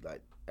 they be,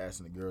 like,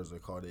 asking the girls to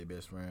call their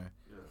best friend.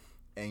 Yeah.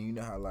 And you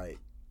know how, like,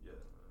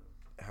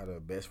 how the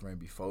best friend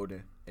be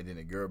folding, and then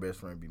the girl best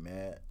friend be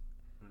mad?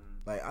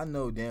 Mm-hmm. Like, I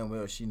know damn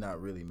well she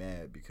not really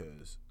mad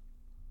because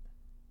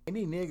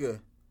any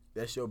nigga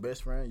that's your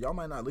best friend, y'all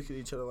might not look at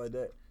each other like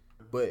that,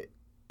 but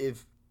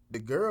if the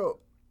girl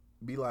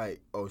be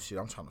like, oh shit,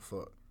 I'm trying to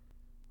fuck,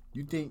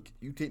 you think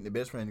the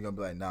best friend is gonna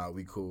be like, nah,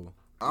 we cool?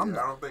 I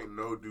don't think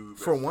no dude.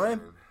 For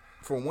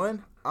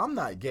one, I'm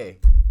not gay.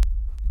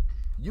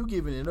 You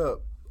giving it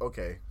up,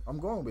 okay? I'm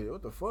going with it.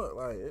 What the fuck?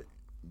 Like,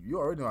 you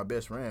already my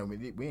best friend.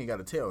 We ain't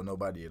gotta tell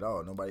nobody at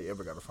all. Nobody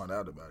ever gotta find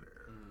out about it.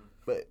 Mm-hmm.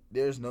 But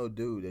there's no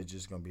dude that's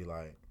just gonna be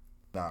like,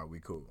 nah, we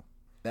cool.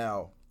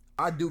 Now,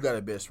 I do got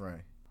a best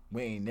friend.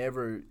 We ain't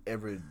never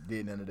ever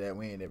did none of that.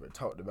 We ain't ever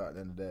talked about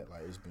none of that.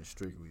 Like, it's been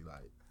strictly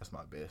like, that's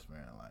my best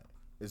friend. Like,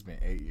 it's been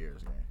 8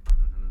 years, man.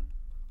 Mm-hmm.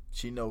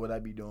 She know what I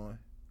be doing,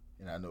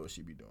 and I know what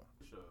she be doing.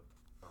 Sure.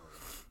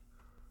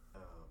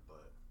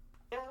 But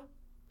yeah,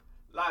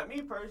 like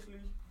me personally,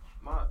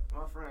 my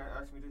friend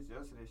asked me this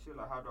yesterday. She was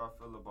like, how do I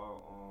feel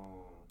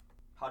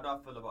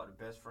about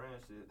the best friend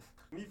shit?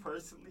 Me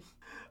personally,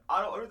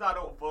 I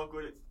don't fuck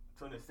with it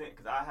to an extent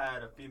because I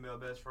had a female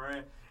best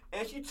friend.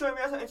 And she turned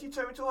me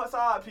to her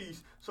side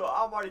piece. So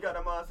I've already got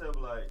the mindset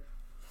of like,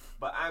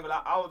 but I ain't gonna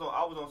lie, I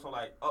was on some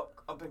like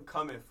up and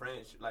coming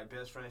friendship, like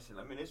best friendship.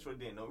 I mean, this really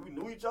didn't know. We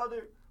knew each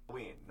other, but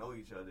we didn't know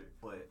each other.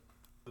 But it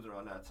was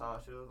around that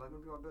time she was like,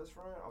 "Maybe my best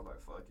friend." I was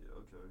like, "Fuck it,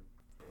 okay."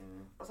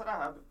 And that's how that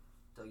happened.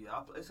 So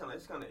yeah, it's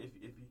kind of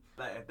iffy.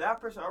 Like if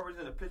that person already was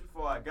in the picture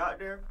before I got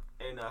there,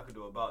 ain't nothing I could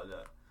do about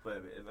that.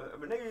 But if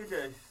a nigga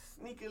just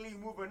sneakily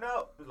moving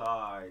up, it's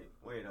like,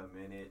 wait a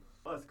minute,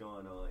 what's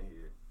going on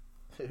here?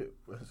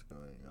 What's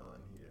going on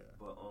here?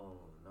 But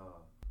nah.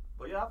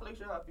 But yeah, I feel like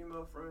you should have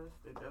female friends.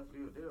 They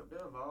definitely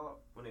they'll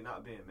vibe when they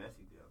not being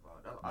messy. They'll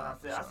vibe.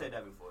 I said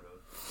that before though.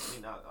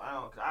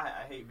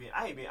 I hate being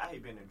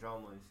in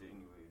drama and shit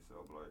anyway.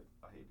 So like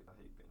I hate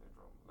being in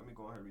drama. Let me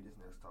go ahead and read this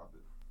next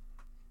topic.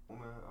 Oh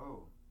man,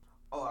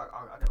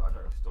 I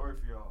got a story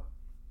for y'all.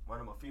 One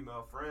of my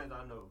female friends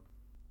I know.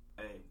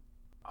 Hey,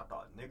 I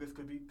thought niggas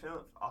could be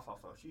pimps. I saw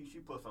some. She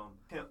put some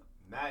pimp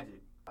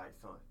magic. Like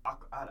son,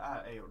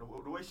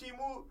 the way she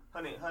moved,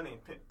 her name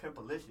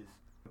Pimpalicious.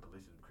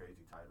 Pimpalicious,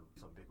 crazy title.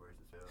 Some big words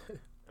to tell.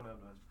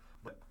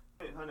 But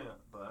her name,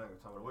 I ain't gonna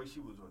talk about the way she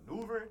was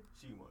maneuvering.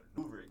 She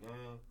maneuvered,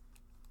 gang.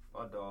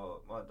 My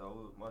dog was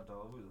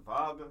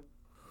vibing.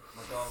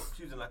 My dog,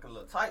 she was in like a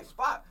little tight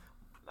spot.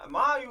 Like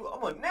mind you,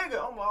 I'm a nigga.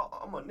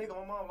 I'm a nigga.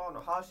 My mom don't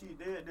know how she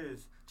did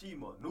this. She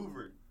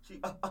maneuvered. She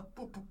boop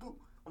boop boop.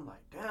 I'm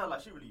like damn, like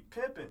she really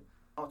pimping.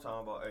 I'm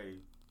talking about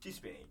she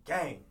spitting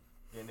game.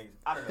 Yeah, niggas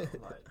out of there,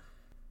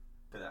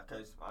 like,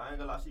 cause I ain't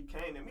gonna lie, she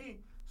came to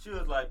me, she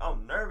was like,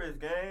 I'm nervous,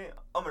 gang,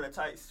 I'm in a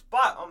tight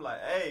spot, I'm like,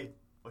 hey,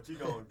 what you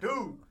gonna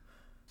do?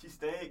 She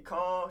stayed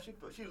calm,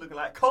 she looking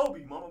like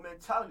Kobe, mama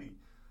mentality,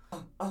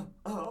 I'm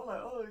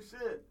like, oh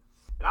shit,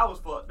 and I was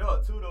fucked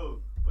up too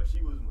though, but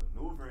she was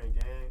maneuvering,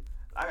 gang,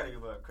 I gotta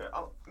give her a credit,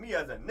 me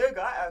as a nigga,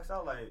 I asked, I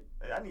was like,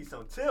 hey, I need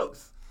some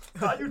tips,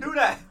 how you do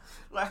that,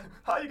 like,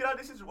 how you get out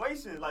of this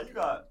situation, like, you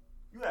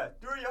had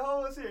 3 of your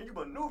hoes here, and you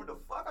maneuver the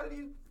fuck out of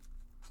these.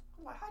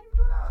 I'm like, how you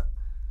do that?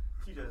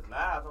 She just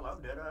laughed. I'm like,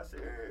 I'm dead ass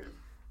serious.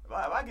 If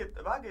I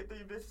get 3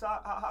 bitches,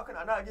 how can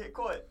I not get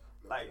caught?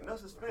 Like, no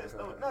suspense,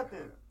 no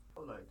nothing.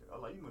 I'm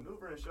like, you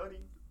maneuvering, shorty?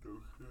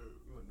 You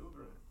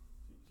maneuvering?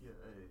 Yeah,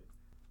 hey.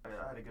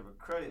 I had to give her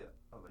credit.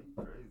 I was like, you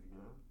crazy,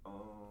 man.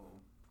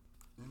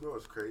 You know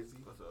what's crazy?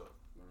 What's up?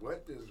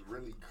 What does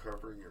really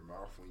covering your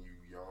mouth when you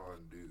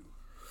yawn do?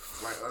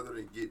 Like, other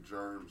than get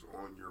germs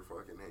on your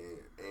fucking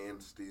hand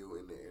and still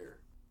in the air.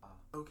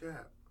 No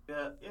cap.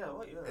 Yeah.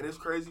 And it's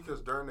crazy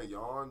because during the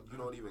yawn, you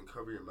don't even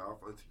cover your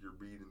mouth until you're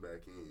breathing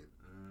back in.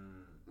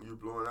 When you're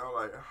blowing out,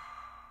 like,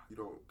 you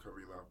don't cover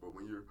your mouth. But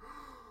when you're,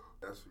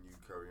 That's when you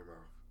cover your mouth.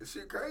 This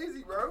shit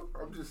crazy, bro.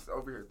 I'm just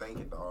over here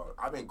thinking, dog.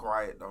 I've been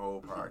quiet the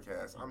whole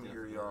podcast. I'm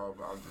here, y'all,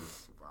 but I'm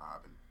just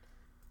vibing.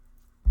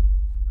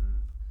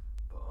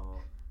 But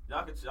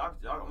y'all.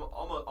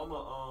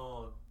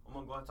 I'm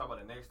gonna go ahead and talk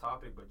about the next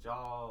topic, but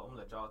I'm gonna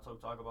let y'all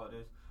talk about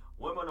this.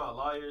 Women are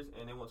liars,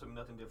 and they won't tell me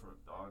nothing different.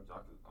 I'm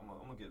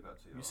gonna get back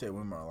to you. You said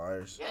women are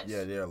liars? Yes.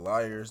 Yeah, they're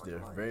liars. They're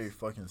Liars. very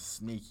fucking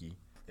sneaky.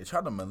 They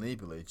try to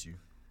manipulate you.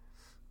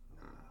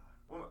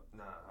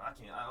 I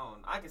can't.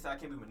 I can say I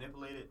can't be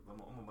manipulated, but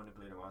I'm a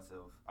manipulator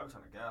myself. I be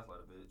trying to gaslight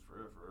a bitch, for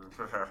real.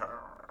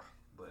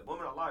 But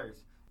women are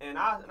liars, and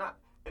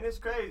it's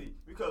crazy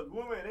because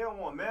women, they don't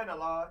want men to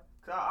lie.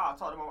 Cause I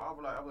talk to them, I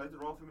be like, is it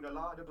wrong for me to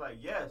lie? They be like,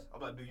 yes. I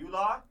be like, do you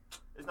lie?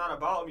 It's not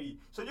about me.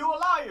 So you a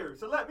liar.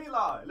 So let me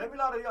lie. Let me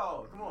lie to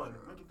y'all. Come on,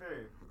 make it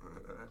fair.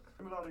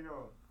 Let me lie to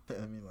y'all.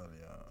 Let me lie to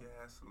y'all.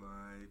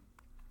 Gaslight.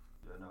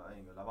 Yeah, no, I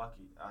ain't gonna lie.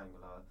 I ain't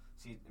gonna lie.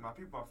 See, my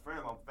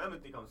family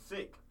think I'm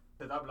sick.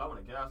 Cause I want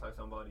to gaslight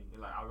somebody,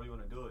 and like I really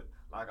want to do it.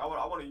 Like I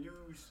want to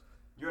use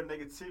your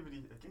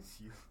negativity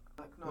against you.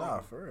 Like no. Nah,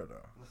 for real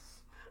though.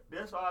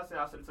 That's why I said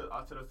I should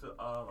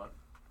have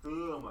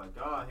oh my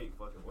god, I hate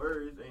fucking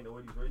words. Ain't no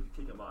way these words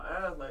kicking my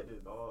ass like this,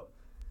 dog.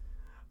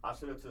 I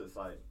should have took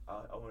psych.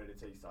 I wanted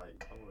to take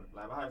psych.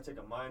 Like if I had to take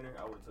a minor,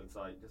 I would have took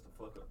psych just to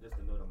fuck up, just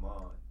to know the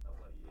mind. I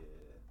was like, yeah,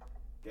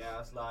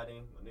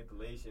 gaslighting,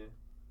 manipulation,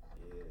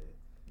 yeah.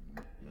 I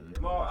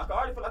can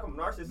already feel like I'm a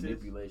narcissist.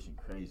 Manipulation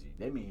crazy.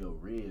 They mean your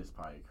Riz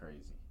probably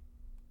crazy.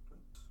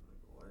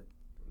 What?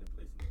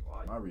 Manipulation is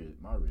wild. My Riz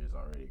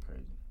already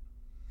crazy.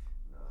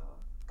 Nah.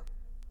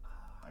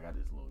 I got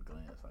this little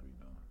glance I be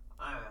doing.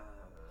 I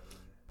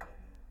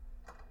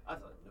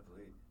thought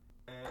manipulate.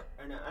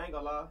 And I ain't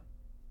gonna lie.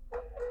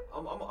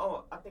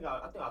 I think I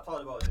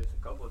talked about this a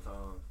couple of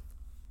times.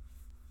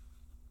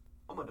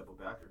 I'm a double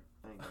backer.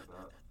 I ain't gonna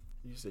lie.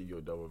 You say you're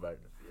a double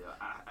backer. Yeah,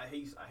 I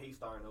hate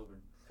starting over.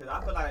 Cause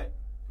I feel like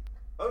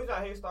the only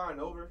reason I hate starting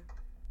over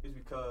is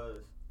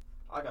because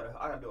I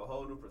gotta do a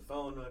whole new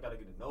persona. I gotta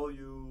get to know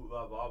you.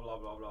 Blah blah blah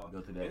blah blah.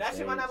 Go to that and that stage,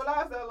 shit might never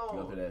last that long.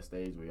 Go to that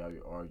stage where y'all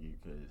get argue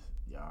because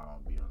y'all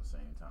don't be on the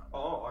same time. Oh,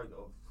 I don't argue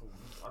though.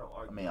 I don't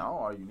argue. I mean, I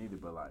don't argue neither,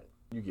 but like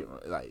you get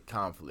like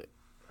conflict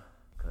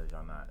because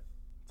y'all not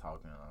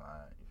talking a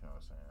lot. You feel what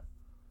I'm saying?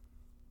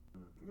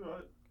 You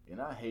right. And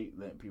I hate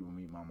letting people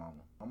meet my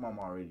mama. My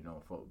mama already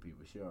don't fuck with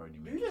people. She already You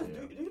meet just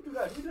Michelle. you do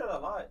that. You do that a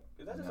lot.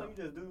 Is that just No. something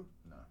you just do?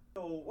 No.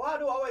 So why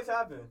do it always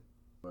happen?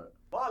 What?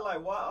 Why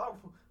how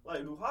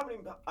many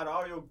out of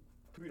all your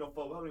people you don't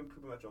fuck with, how many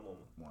people met your mama?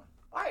 One.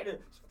 Alright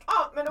then.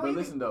 Oh man, the way But you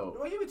listen be, though. the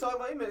way you be talking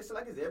about it, it's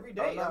like it's every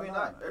day. Oh, I mean,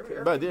 not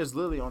every But there's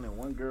literally only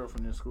one girl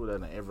from this school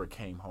that ever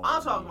came home. I'm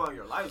with talking me. about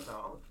your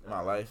lifestyle.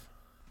 My life.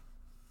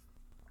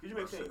 Could you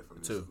make sense?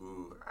 Two.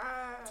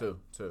 Two.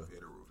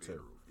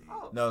 Federal.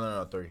 Oh.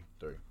 No. Three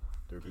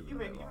people. You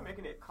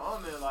making it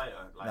common like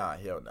Nah,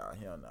 hell nah.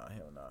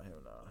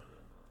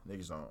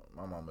 Niggas don't.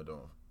 My mama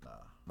don't.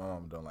 Nah, my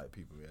mama don't like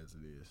people as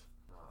it is.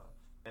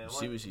 and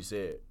See what she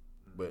said,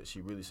 but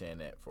she really saying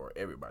that for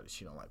everybody.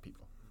 She don't like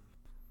people.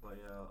 But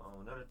yeah,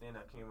 another thing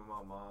that came in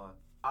my mind,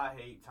 I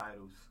hate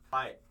titles.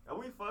 Like, are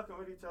we fucking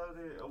with each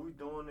other? Are we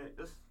doing it?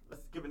 Let's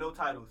give it no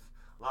titles.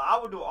 Like, I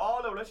would do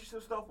all the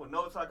relationship stuff with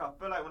no title. I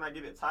feel like when I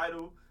give it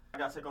title, I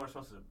gotta take on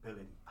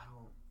responsibility. I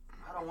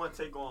don't want to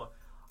take on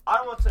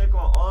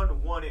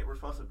unwanted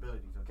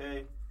responsibilities.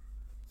 Okay,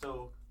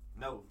 so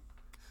no.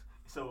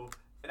 So,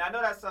 and I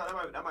know that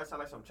might sound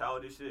like some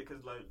childish shit,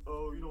 cause like,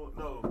 oh, you don't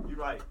know. You're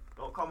right.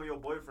 Don't call me your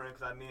boyfriend,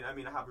 cause I mean, I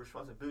have a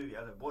responsibility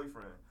as a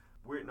boyfriend.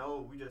 We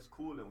just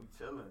coolin', we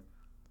chillin'.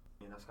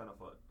 And that's kind of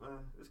fucked.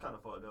 It's kind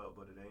of fucked up,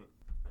 but it ain't.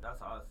 And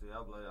that's how I see it.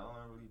 I'm like,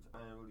 I ain't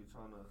really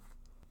trying to.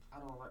 I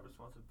don't like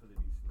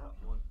responsibilities, not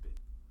one bit,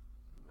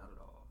 not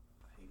at all.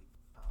 I hate it.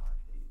 I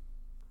hate it.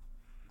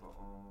 But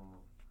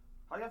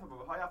how y'all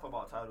feel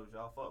about titles,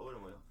 y'all? Fuck with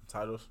them.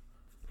 Titles?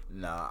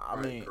 Nah, I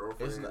mean,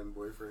 it's not.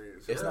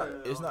 Boyfriend. It's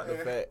not the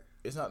fact.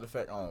 It's not the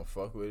fact I don't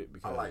fuck with it I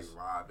because like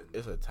robbing.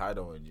 it's a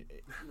title and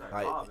Like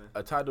like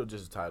a title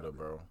just a title,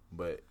 bro.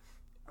 But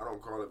I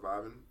don't call it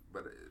vibing,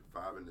 but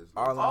vibing is.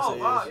 all I'm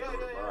wow, saying is,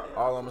 yeah.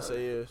 all I'm gonna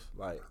say is,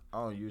 like, I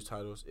don't use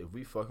titles. If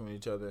we fucking with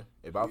each other,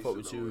 if I We fuck should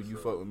with you, always you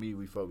fuck. fuck with me,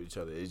 we fuck with each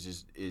other. It's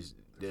just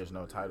there's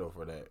no title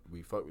for that.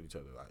 We fuck with each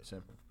other, like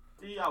simple.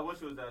 See, I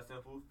wish it was that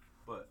simple,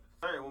 but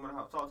certain women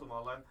I've talked to in my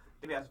life,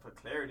 they be asking for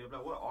clarity. I'm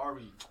like, what are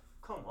we?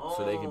 Come on.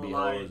 So they can be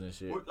like, hoes and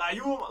shit.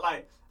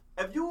 Like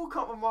if you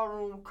come in my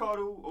room,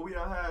 cuddle, or we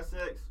done had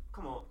sex,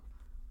 come on.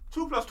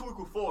 2 +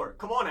 2 = 4.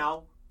 Come on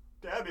now.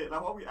 Damn it. Like,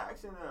 why we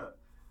asking that?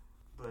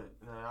 But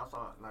I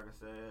saw, like I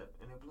said,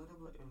 and then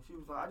and she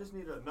was like, I just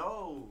need to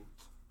know.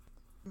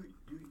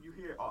 You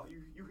hear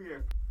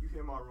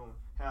my room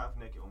half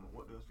naked on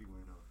what else we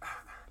want to know?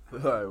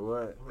 Like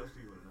what? What else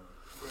we want to know?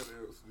 What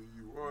else do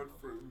you want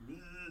from me?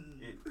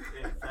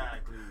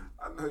 Exactly.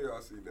 I know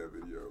y'all seen that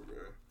video,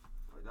 man.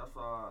 Like, that's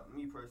why,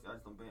 me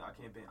personally, I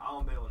can't bang. I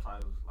don't bang with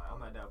titles. Like,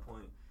 I'm at that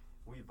point.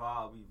 We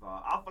vibe.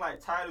 I feel like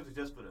titles is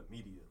just for the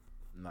media.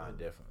 Nah,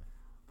 definitely.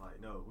 Like,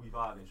 no, we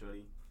vibing,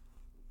 shorty.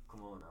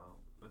 Come on now.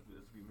 Let's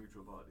be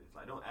mutual about this.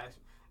 Like, don't ask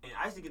me. And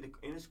I used to get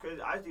and it's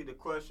crazy. I used to get the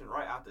question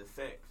right after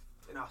sex,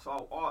 and I saw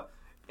all.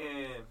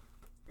 And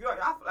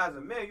as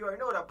a man, you already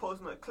know that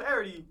post-nut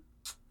clarity.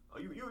 Oh,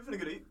 you finna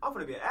get I'm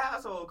finna be an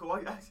asshole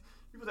because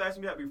you was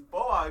asking me that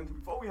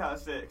before we had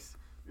sex.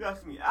 You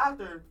asking me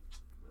after.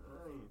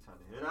 I ain't trying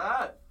to hear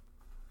that.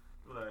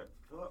 Like,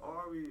 what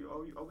are we?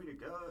 Are we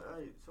together?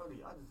 Hey, sorry,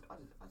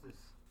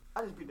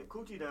 I just beat the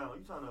coochie down.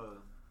 You trying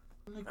to?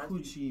 The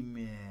coochie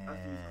man.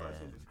 Ask these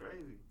questions is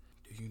crazy.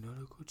 Do you know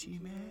the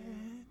coochie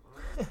man?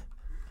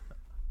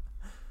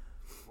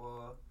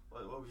 Well,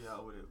 what we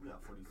out with it? We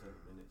got 47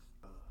 minutes.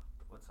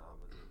 What time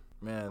is it?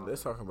 Man,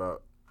 let's talk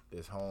about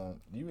this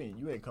home. You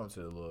ain't come to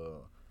the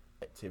little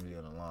activity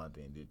on the lawn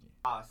thing, did you?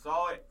 I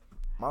saw it.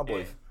 My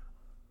boy.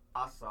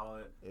 I saw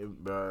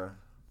it. Bruh.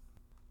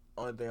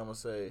 Only thing I'm gonna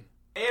say.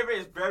 Avery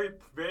is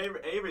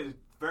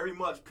very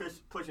much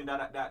pushing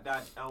that.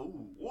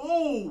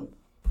 Ooh.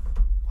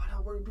 Why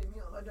that word beat me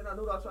up like that? I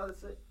knew what I was trying to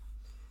say.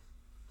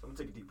 So I'm gonna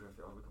take a deep breath,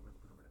 y'all. We come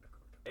back.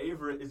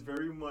 Avery is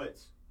very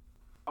much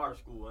our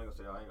school. I ain't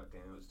gonna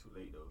damn, it was too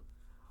late though.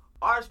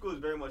 Our school is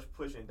very much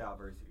pushing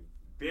diversity.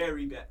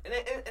 Very bad. And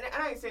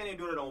I ain't saying they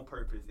doing it on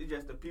purpose. It's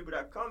just the people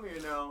that come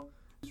here now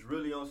is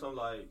really on some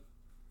like.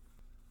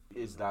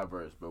 It's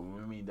diverse, but when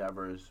we mean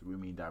diverse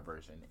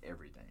in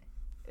everything.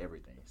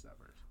 Everything is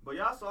diverse. But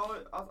y'all saw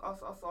it.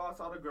 I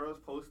saw the girls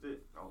post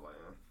it. I was like,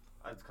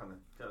 I just kind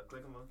of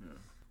click them on. Yeah.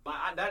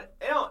 Like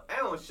it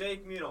don't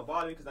shake me. It don't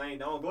bother me because I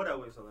don't go that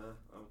way. So man,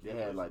 they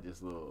had like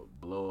this little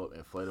blow up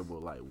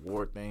inflatable like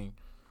war thing.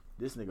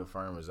 This nigga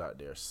Firm was out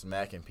there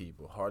smacking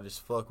people hard as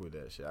fuck with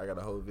that shit. I got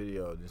a whole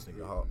video of this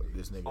nigga Hawk.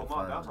 This nigga Oh my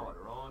Firm. God, I saw the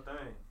wrong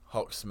thing.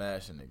 Hawk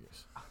smashing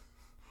niggas.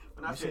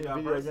 When I said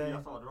diversity,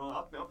 I saw the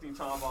wrong. I'm thinking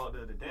talking about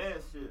the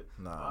dance shit.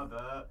 Nah. My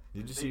bad.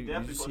 Did you see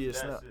his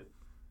snap?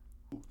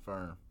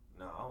 Firm.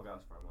 No, I don't got a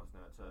Firm on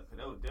Snapchat. Cause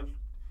that was definitely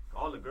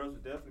all the girls were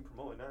definitely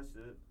promoting that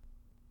shit.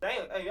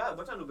 Dang, hey y'all,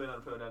 but y'all knew better how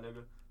to play with that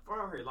nigga.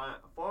 Firm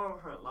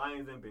hurt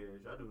lions and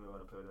bears. Y'all do know how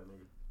to play with that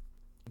nigga.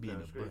 Be in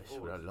the bush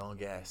with a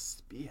long ass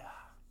spear.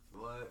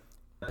 What?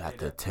 Got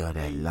to tell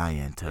that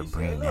lion to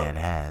bring that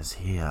ass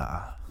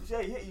here. You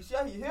see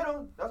how he hit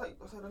him? That's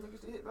how that nigga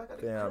used to hit back at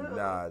the Damn,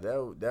 nah,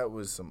 that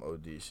was some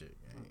OD shit,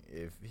 gang.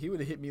 If he would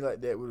have hit me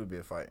like that, we would have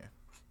been fighting.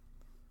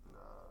 Nah.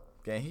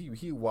 Gang,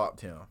 he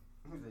whopped him.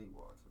 He said he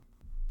walked him.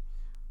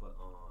 But,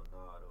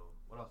 nah, though.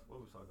 What else? What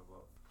was we talking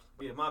about?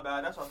 But yeah, my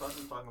bad. That's what I thought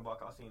you was talking about.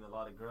 Cause I seen a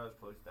lot of girls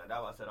post that. That's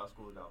why I said our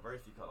school is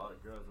diversity. Cause a lot of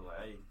girls were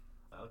like, hey,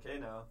 okay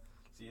now.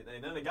 See,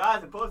 none of the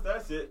guys that post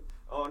that shit.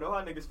 I don't know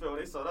how niggas feel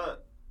when they saw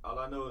that. All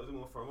I know is it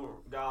went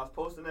from guys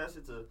posting that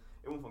shit to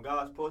it went from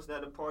guys posting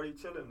at the party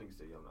chilling. Niggas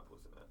say, yo, I'm not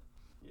posting that.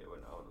 Yeah, well,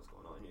 I don't know what's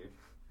going on here.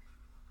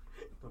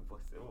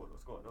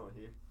 What's going on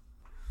here?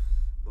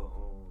 But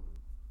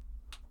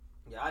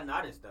yeah,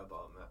 I didn't step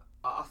out, man.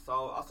 I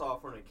saw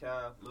it from the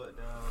calf, looked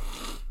down,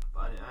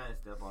 but I didn't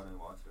step out and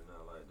watch it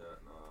now like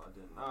that. No, I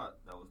did not.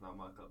 That was not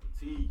my cup of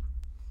tea.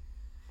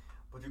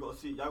 But y'all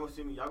gonna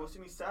see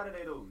me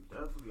Saturday though.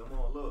 Definitely,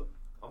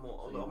 I'm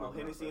on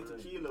Hennessy and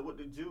tequila with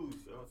the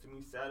juice. Y'all gonna see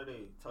me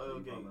Saturday.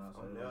 Tailgate.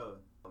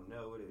 I'm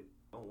there with it.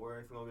 Don't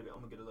worry, I'm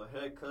gonna get a little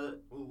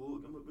haircut.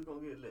 We gonna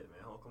get lit,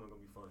 man. Homecoming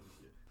gonna be fun this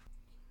year.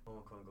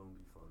 Homecoming gonna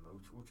be fun,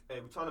 man.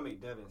 We trying to make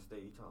Devin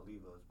stay. He trying to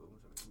leave us, but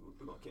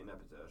we're gonna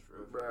kidnap his ass,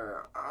 bro.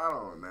 Bruh, I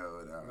don't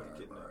know that.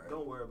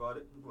 Don't worry about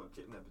it. We're gonna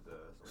kidnap his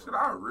ass. Should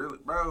I really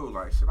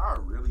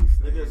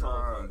stay? Nigga, it's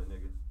homecoming,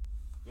 nigga.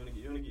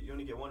 You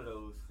only get one of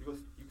those. You can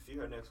see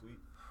her next week.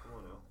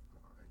 Come on now.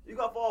 You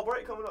got fall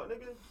break coming up,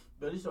 nigga.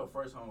 But this your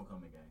first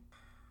homecoming game.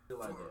 Feel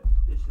like that.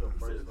 This your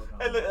first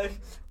homecoming.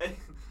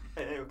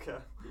 Hey, okay.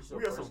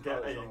 We are some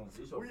college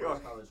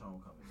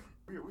homecoming.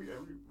 We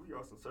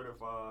are some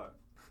certified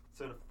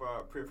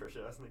peer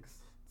pressure ass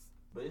niggas.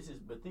 But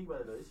think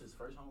about it though. This is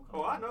first homecoming.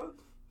 Oh, I know.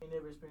 You ain't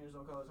never experienced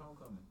no college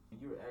homecoming. When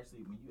you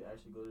actually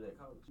go to that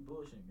college, you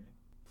bullshit, man.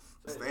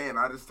 Staying.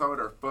 I just told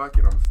her, fuck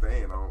it, I'm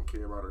staying. I don't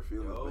care about her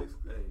feelings.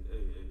 Basically.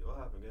 Hey, what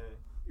happened, gang?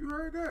 You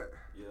heard that?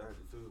 Yeah, I heard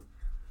it too.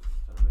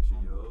 Trying to make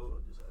sure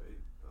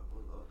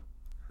hold up.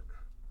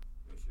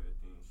 Make sure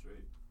everything's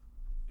straight.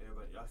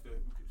 Everybody, y'all still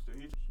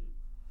here?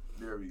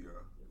 There we go.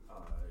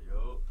 Alright,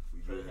 yo. We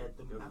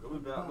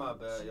back, my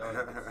bad, y'all.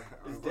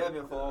 It's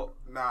Devin's fault.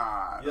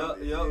 Nah.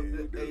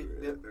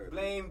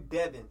 Blame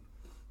Devin.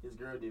 His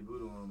girl did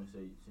voodoo on him and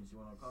say, since you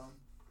want to come,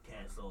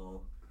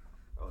 cancel.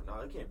 Oh,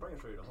 no, they can't bring us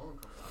straight to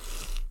homecoming.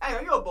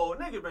 Hey, you a bold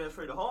nigga bring us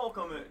straight to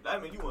homecoming.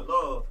 That mean you in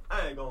love.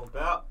 I ain't going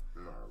back.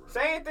 Nah, bro.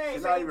 Same thing.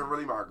 She's not even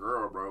really my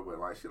girl, bro, but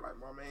like she like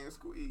my man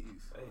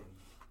Squeeze. Hey,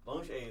 long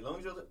as you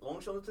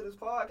listen to this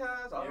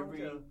podcast,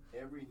 every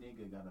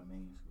nigga got a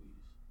main Squeeze.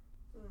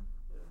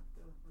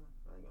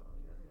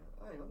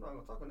 I'm not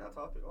gonna talk on that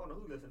topic. I don't know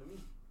who listen to me.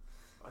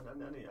 I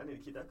need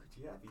to keep that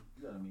coochie happy.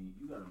 You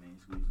got a main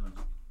Squeeze, don't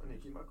you? I need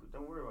to keep my coochie.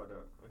 Don't worry about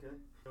that, okay?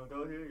 You don't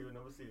go here, you'll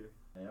never see her.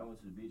 Hey, I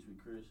went to the beach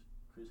with Chris.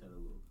 Chris had a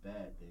little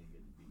bad thing at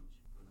the beach.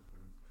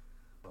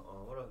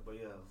 What else? But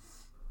yeah,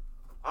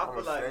 I'm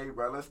gonna stay,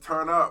 bro. Let's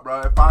turn up,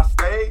 bro. If I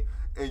stay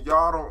and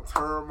y'all don't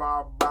turn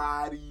my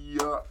body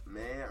up,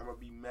 man, I'm gonna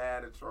be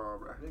mad at y'all,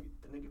 bro.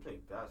 nigga, you play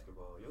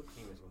basketball. Your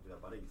team is gonna do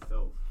that by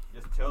themselves.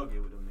 Just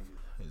tailgate with them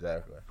niggas.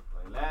 Exactly.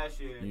 Like last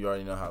year. You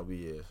already know how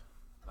we is.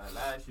 Like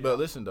last year. But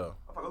listen though.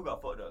 I forgot who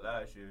got fucked up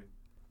last year.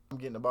 I'm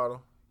getting a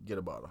bottle. Get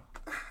a bottle.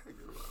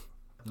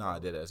 Nah,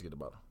 dead ass get a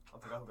bottle. I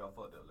forgot who got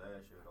fucked up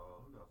last year,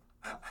 dog. Who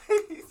got?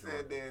 He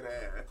said dead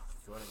ass.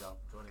 Jordan got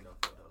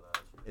fucked up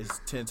last year.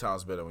 It's 10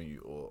 times better when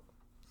you oil.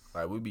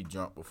 Like we be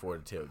drunk before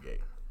the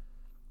tailgate.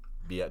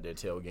 Be out there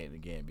tailgating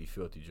again. Be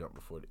filthy drunk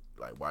before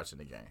watching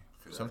the game.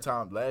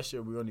 Sometimes last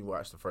year we only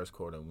watched the first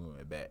quarter and we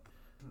went back.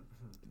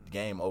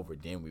 Game over,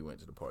 then we went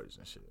to the parties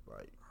and shit.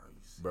 Like,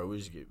 bro,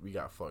 we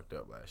got fucked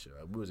up last year.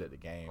 Like, we was at the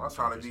game. I'm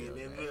trying to be in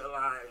there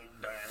like,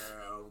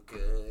 damn,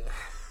 good.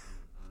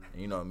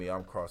 And you know me,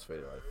 I'm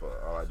crossfaded. Like,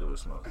 fuck, all I do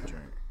is smoke and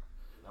drink.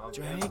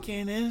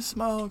 Drinking and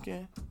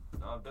smoking.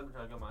 No, I'm definitely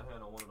trying to get my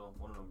hand on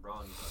one of them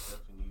brownies. I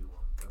definitely need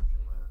one. Definitely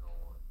get my hand on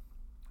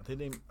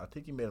one. I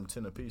think he made them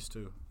 10 apiece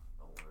too.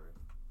 Don't worry.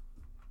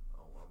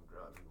 I'm gonna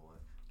grab me one.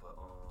 But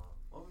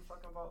what was we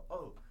talking about?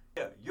 Oh,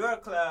 yeah, your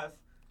class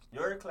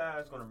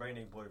gonna bring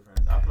their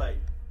boyfriends. I feel like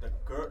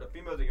the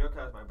females in your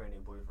class might bring their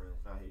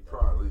boyfriends. I hate that.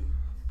 Probably.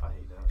 I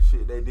hate that.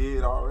 Shit, they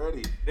did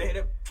already. They hit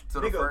it. To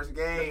the first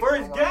game. The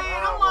first game,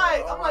 I'm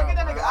like, get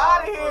that nigga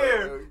out of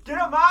here. Get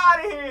him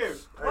out of here.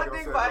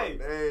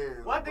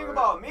 One thing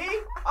about me,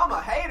 I'm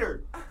a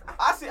hater.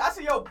 I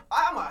see yo,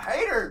 I'm a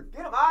hater.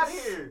 Get him out of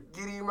here.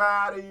 Get him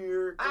out of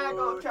here. I ain't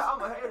gonna care.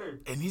 I'm a hater.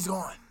 And he's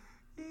gone.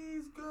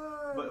 He's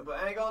good. But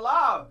I ain't gonna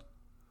lie.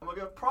 I'm gonna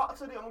give props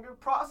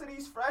to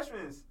these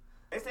freshmen.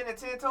 They standing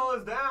 10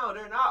 toes down.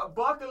 They're not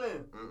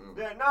buckling.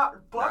 They're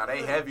not buckling.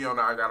 Nah, they heavy on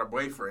the I got a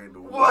boyfriend,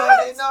 dude.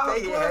 What?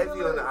 They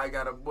heavy on the I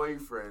got a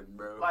boyfriend,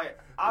 bro. Like,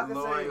 I can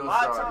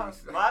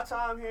say my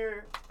time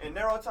here and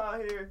Narrow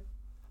time here,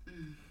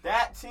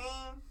 that team,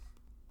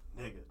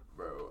 nigga.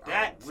 Bro,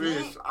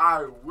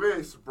 I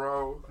wish,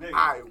 bro. Nigga,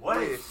 I what?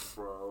 wish,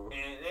 bro.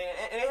 And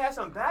they had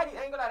some baddies.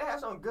 I ain't gonna lie, they had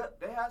some good.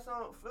 They had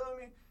some. Feel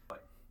me?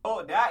 Like,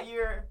 oh, that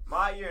year,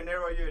 my year,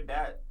 Narrow year,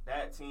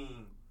 that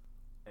team.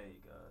 Hey,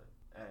 God,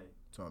 hey.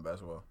 Talking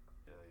basketball.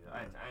 Yeah,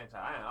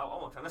 I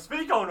wasn't trying to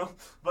speak on them,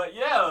 but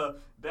yeah,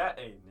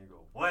 hey, nigga,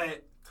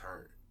 what?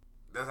 Turn.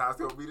 That's how it's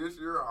gonna be this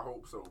year. I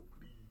hope so.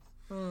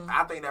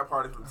 I think that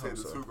party from 10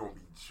 to 2 gonna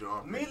be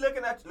jumping. Me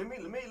looking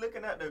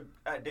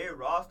at their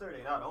roster,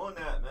 they not on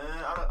that,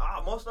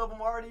 man. Most of them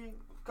already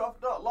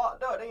cuffed up,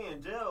 locked up. They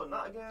in jail,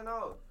 not getting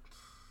out.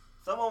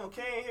 Some of them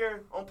came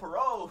here on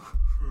parole.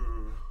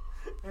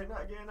 They're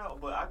not getting out.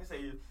 But I can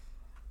say,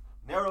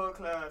 Narrow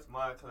class,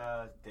 my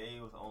class, they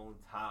was on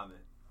timing.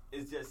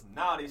 It's just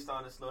now they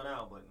starting to slow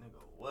down. But nigga,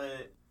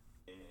 what?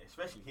 And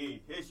especially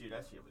his year,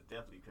 that shit was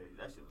definitely crazy.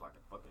 That shit was like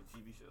a fucking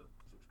TV show.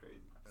 It was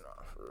crazy.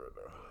 Nah, for real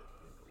though.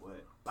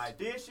 What? Like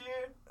this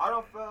year, I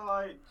don't feel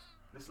like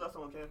the sluts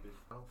on campus.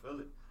 I don't feel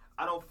it.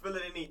 I don't feel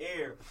it in the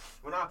air.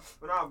 When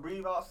I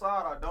breathe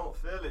outside, I don't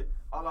feel it.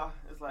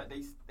 It's like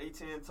they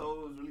 10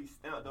 toes really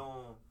stamped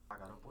on. I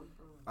got a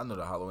boyfriend. I know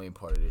the Halloween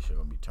party this year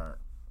gonna be turned.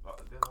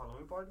 This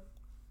Halloween party?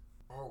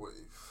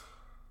 Always.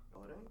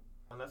 No, it ain't.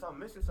 Unless I'm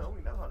missing something,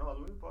 we never had no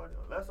Halloween party.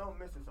 Unless I'm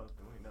missing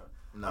something, we not.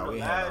 Nah, we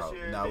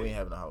ain't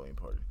having a Halloween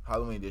party.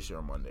 Halloween this year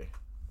on Monday.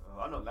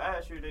 I know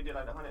last year they did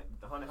like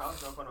the haunted house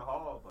jump on the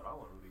hall, but I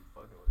wasn't really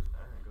fucking with it.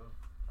 I didn't go.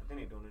 I think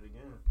they doing it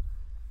again.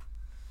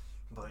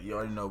 But you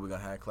already know we're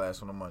gonna have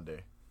class on a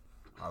Monday.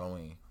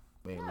 Halloween.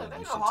 We ain't gonna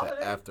do shit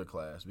till after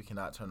class. We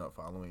cannot turn up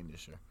for Halloween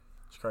this year.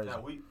 It's crazy.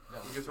 We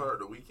can turn up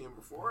the weekend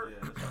before?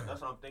 Yeah, that's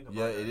what I'm thinking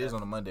yeah, about. it is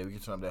on a Monday. We can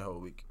turn up that whole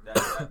week. That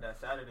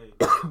Saturday.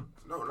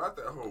 No, not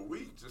that whole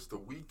week. Just the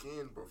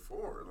weekend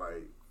before.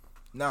 Like.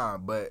 Nah,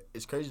 but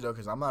it's crazy though,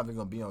 because I'm not even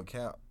gonna be on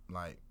camp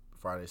like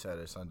Friday,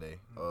 Saturday, Sunday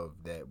of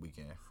that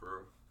weekend.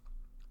 For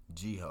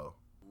G-Ho.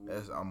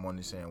 I'm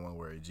only saying one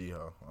word,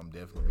 G-Ho. I'm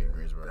definitely be in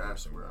Greensboro.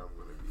 That's where I'm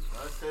going to be.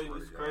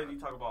 It's crazy. You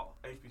talk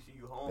about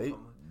HBCU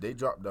homecoming. They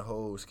dropped the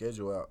whole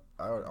schedule out.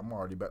 I'm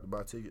already about to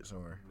buy tickets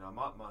somewhere. Now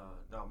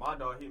my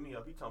dog hit me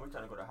up. He told me he's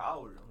trying to go to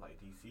Howard. I'm like,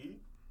 DC?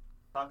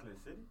 Chocolate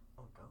City?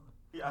 I'm going.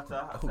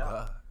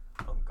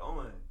 I'm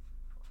going.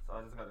 So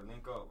I just got to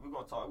link up. We're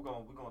gonna talk.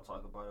 We're gonna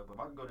talk about it. But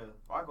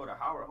if I go to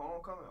Howard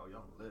homecoming, oh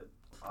y'all lit.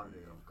 Out of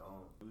there, I'm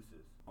gone.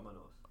 Deuces. I'm on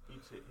those.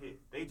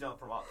 They jumped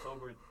from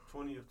October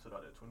 20th to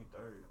like the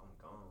 23rd. I'm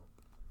gone.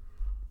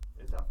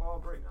 Is that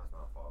fall break? No, it's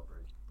not fall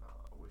break. Nah,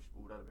 I wish.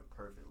 Ooh, that'd have been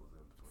perfect. Was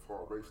in between.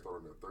 Fall break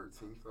starting the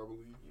 13th, I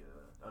believe. Yeah,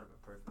 that'd have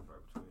been perfect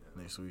right between that.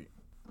 Next week.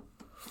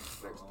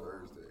 Next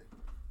Thursday.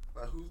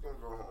 Like, who's gonna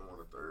go home on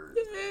a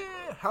Thursday?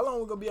 Yeah. How long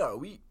we gonna be out? A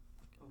week?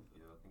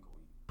 Yeah, I think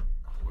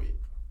a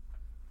week.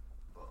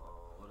 But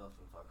what else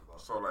we talk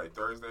about? So like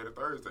Thursday to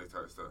Thursday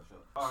type stuff.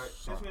 Sure. All right,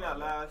 since we're not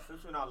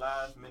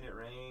last minute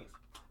range,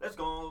 let's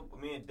go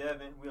on. Me and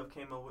Devin, we have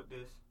came up with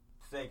this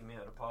segment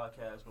of the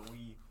podcast where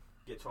we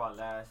get to our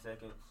last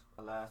seconds,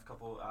 our last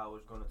couple of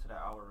hours going into that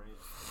hour range.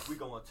 We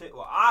go on TikTok.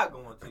 Well, I go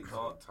on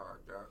TikTok.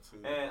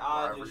 And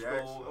I just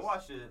go and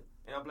watch it.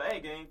 And I'm like, hey,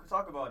 gang,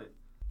 talk about it.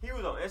 He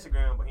was on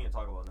Instagram, but he didn't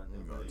talk about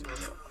nothing. But,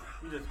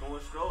 he just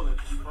going strolling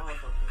till you find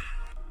something.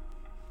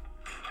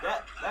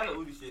 That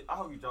little Uzi shit, I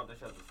hope you drop that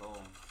shit as a song.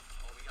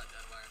 Oh, we got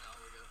that wire now.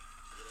 We're good.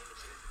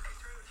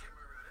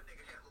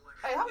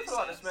 Hey, how you feel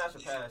about the Smash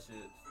and Pass shit?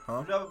 Huh?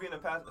 Would you ever be in a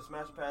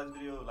Smash and Pass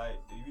video, like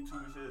the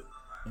YouTube and shit?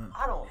 Mm.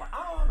 I don't know.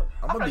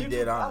 I'm gonna be YouTube,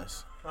 dead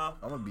honest. Huh?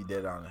 I'm gonna be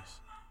dead honest.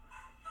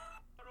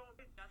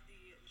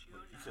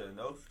 You said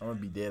no? I'm gonna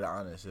be dead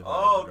honest. If I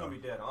Oh, have to gonna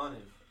go. be dead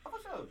honest. For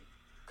sure.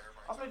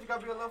 I think you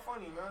gotta be a little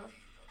funny, man.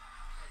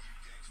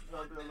 You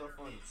gotta be a little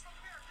funny.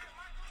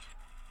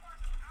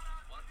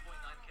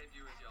 1.9K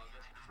viewers, y'all.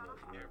 Just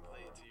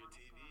airplay to your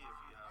TV if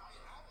you have.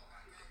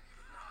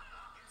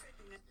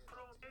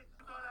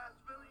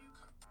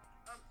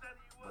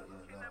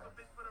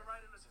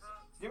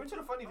 Get me to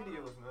the funny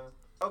videos, man.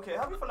 Okay,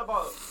 how do you feel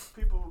about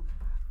people?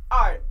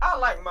 Alright, I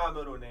like my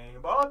middle name,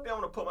 but I don't think I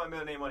want to put my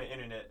middle name on the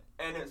internet.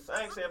 And it's,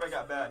 I ain't saying if I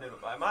got bad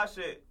nigga. Like, my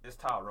shit is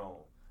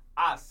Tyrone.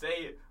 I say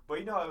it, but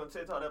you know how on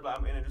TikTok they're like,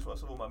 I'm gonna introduce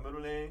myself with my middle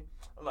name?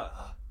 I'm like,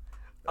 I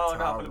don't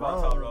know how I feel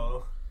about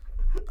Tyrone.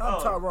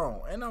 I'm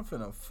Tyrone, and I'm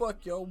finna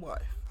fuck your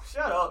wife.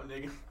 Shut up,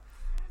 nigga.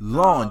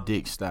 Long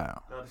dick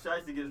style. Now, the shit I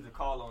used to get is the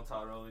call on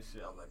Tyrone and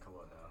shit. I'm like, come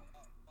on now.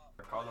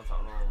 The call on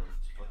Tyrone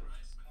is fucking.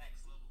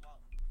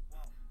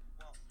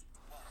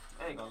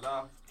 I ain't gonna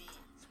lie.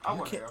 I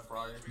want an air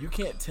fryer. You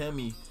can't tell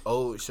me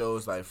old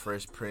shows like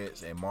Fresh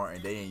Prince and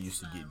Martin, they ain't used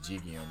to get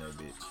jiggy on that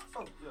bitch.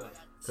 Oh, yeah.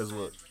 Cause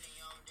look.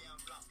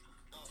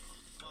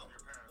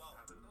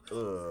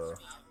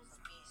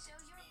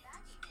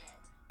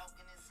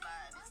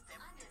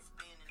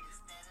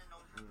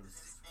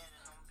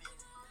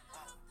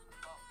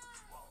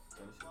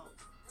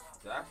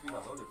 Jack Speed,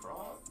 I loaded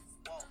frog.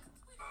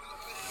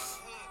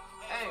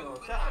 I ain't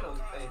gonna tell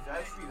those things.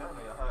 Jack Speed, I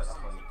know y'all heard that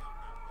funny.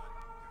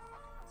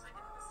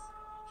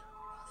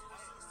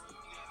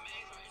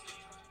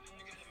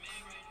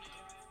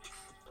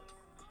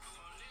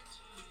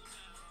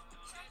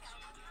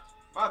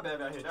 My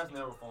bad out here. That's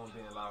Nero phone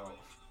being loud.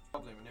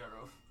 I'm blaming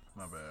Nero.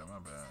 My bad.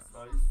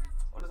 I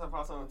just have to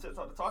find something on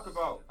TikTok to talk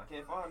about. I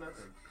can't find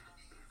nothing.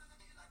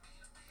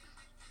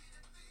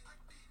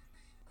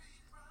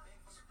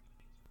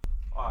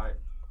 Alright.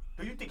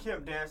 Do you think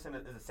him dancing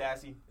is a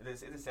sassy?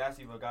 Is it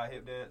sassy if a guy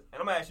hip dance?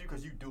 And I'm gonna ask you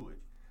because you do it.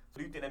 So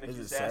do you think that makes Is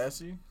you it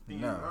sassy? sassy?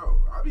 No, No.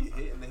 I be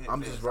hitting the hip I'm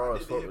dance. just raw I as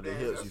did fuck with the hip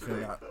hips, dance you feel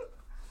me? yesterday.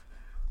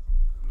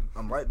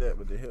 I'm like that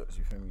with the hips,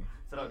 you feel me?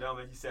 So that don't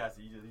make you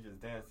sassy. You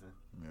just dancing.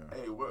 Yeah.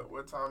 Hey,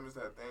 what time is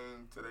that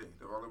thing today?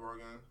 The volleyball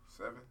game?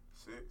 7,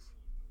 6?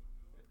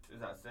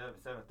 It's at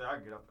 7:30. I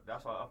get up.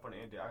 That's why up on the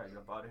end there. I gotta get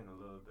up out of here in a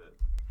little bit.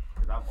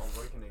 Cause I'm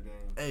working the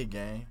game. Hey,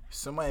 gang.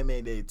 Somebody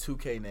made their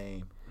 2K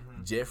name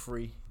Mm-hmm.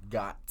 Jeffrey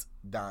Gott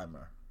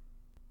Dahmer.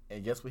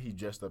 And guess what he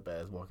dressed up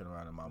as walking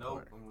around in my Nope,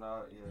 park? I'm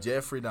not. Yeah.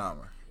 Jeffrey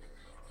Dahmer.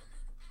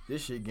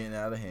 This shit getting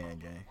out of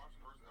hand, gang.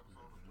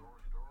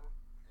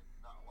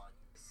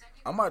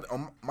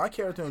 My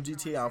character on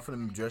GTA, I'm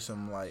finna dress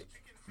him like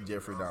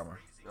Jeffrey Dahmer.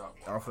 Yeah.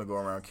 I'm finna go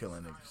around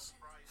killing niggas.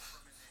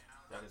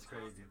 That is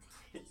crazy.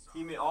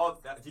 He made all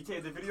that. GTA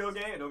is a video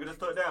game. Don't get us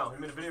shut down. He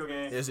made a video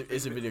game. It's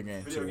a video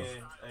game, Video too.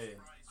 game. Hey.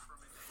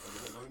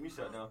 Don't get me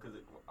shut down because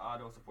I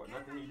don't support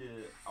nothing he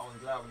did. I was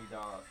glad when he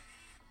died.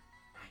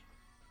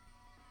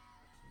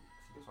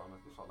 This one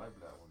like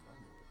that one. I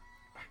knew it.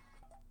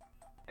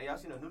 Hey, y'all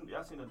seen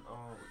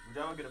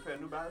y'all get a pair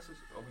of New Balances?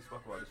 Oh, we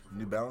spoke about this before.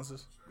 New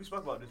Balances? We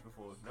spoke about this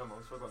before. Never mind,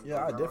 we spoke about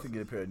Yeah, I New definitely Balances.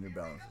 get a pair of New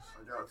Balances.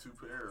 I got 2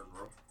 pairs,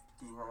 bro.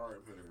 2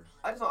 hard pairs.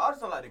 I just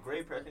don't like the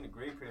gray pair. I think the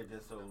gray pair is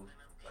just so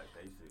like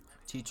basic.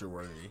 Teacher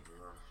worthy.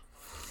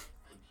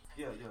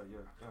 Yeah.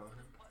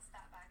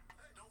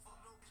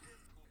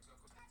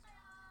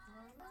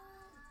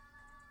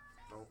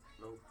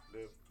 Nope,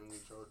 that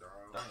with your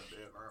dog. Damn.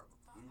 That loud.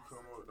 You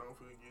come up, don't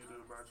forget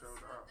about your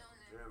dog.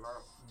 That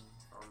loud.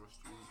 On the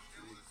street,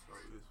 so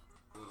it's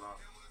full out.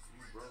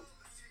 You broke.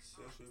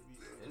 That should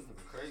be This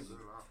nigga crazy.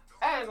 full out.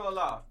 I ain't gonna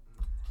lie.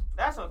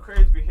 That's some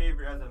crazy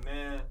behavior as a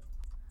man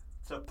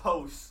to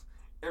post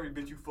every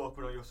bitch you fuck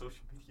with on your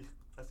social media.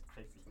 That's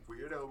crazy.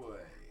 Weirdo boy.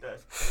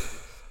 That's crazy.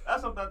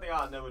 That's something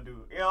I'll never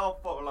do. Yeah, I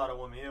don't fuck with a lot of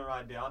women. You know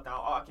right there.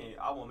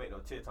 I won't make no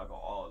TikTok on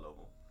all of them.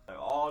 Like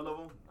all of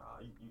them?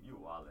 Nah, you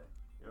wildin'.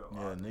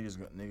 Yeah,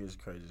 niggas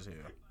crazy as hell.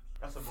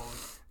 That's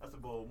a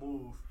bold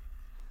move.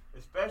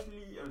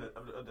 Especially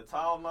if the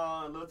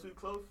timeline a little too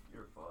close,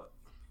 you're fucked.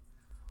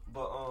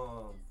 But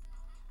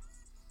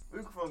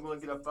we're gonna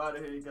get up out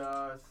of here,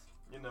 guys.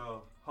 You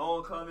know,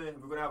 homecoming.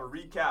 We're gonna have a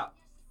recap.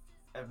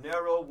 If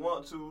Nero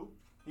want to,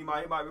 he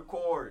might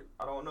record.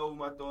 I don't know. We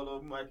might throw a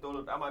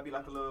little. That might be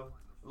like a little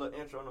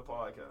intro on the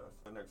podcast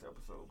the next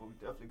episode. But we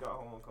definitely got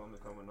homecoming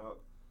coming up.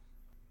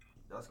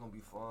 That's gonna be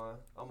fun.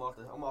 I'm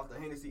off the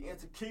Hennessy and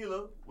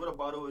tequila with a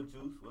bottle of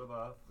juice,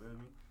 whatever. Feel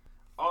me?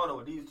 I don't know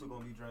what these two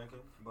gonna be drinking,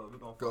 but we're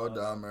gonna Go find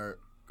out. Dahmer.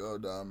 Go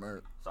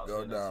Dahmer. Stop Go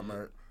saying that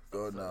Dahmer. shit.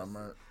 Go Stop saying that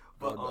Dahmer. shit.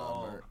 Go But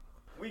Dahmer.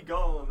 we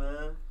gone,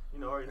 man. You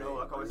know, already know. Hey,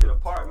 Like I always say, the real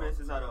apartments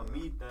talk. is not a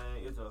me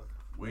thing. It's a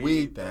We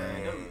thing.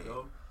 thing. There we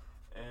go.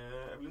 And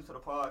if you listen to the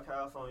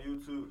podcast on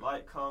YouTube,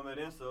 like, comment,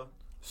 and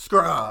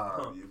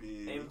Subscribe. You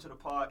feel aim me? to the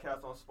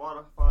podcast on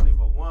Spotify. Leave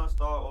a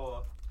 1-star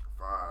or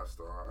 5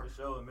 star. for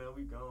sure, man.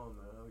 We gone,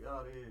 man. We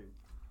out of here.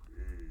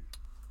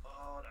 Yeah.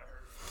 Oh, that hurt.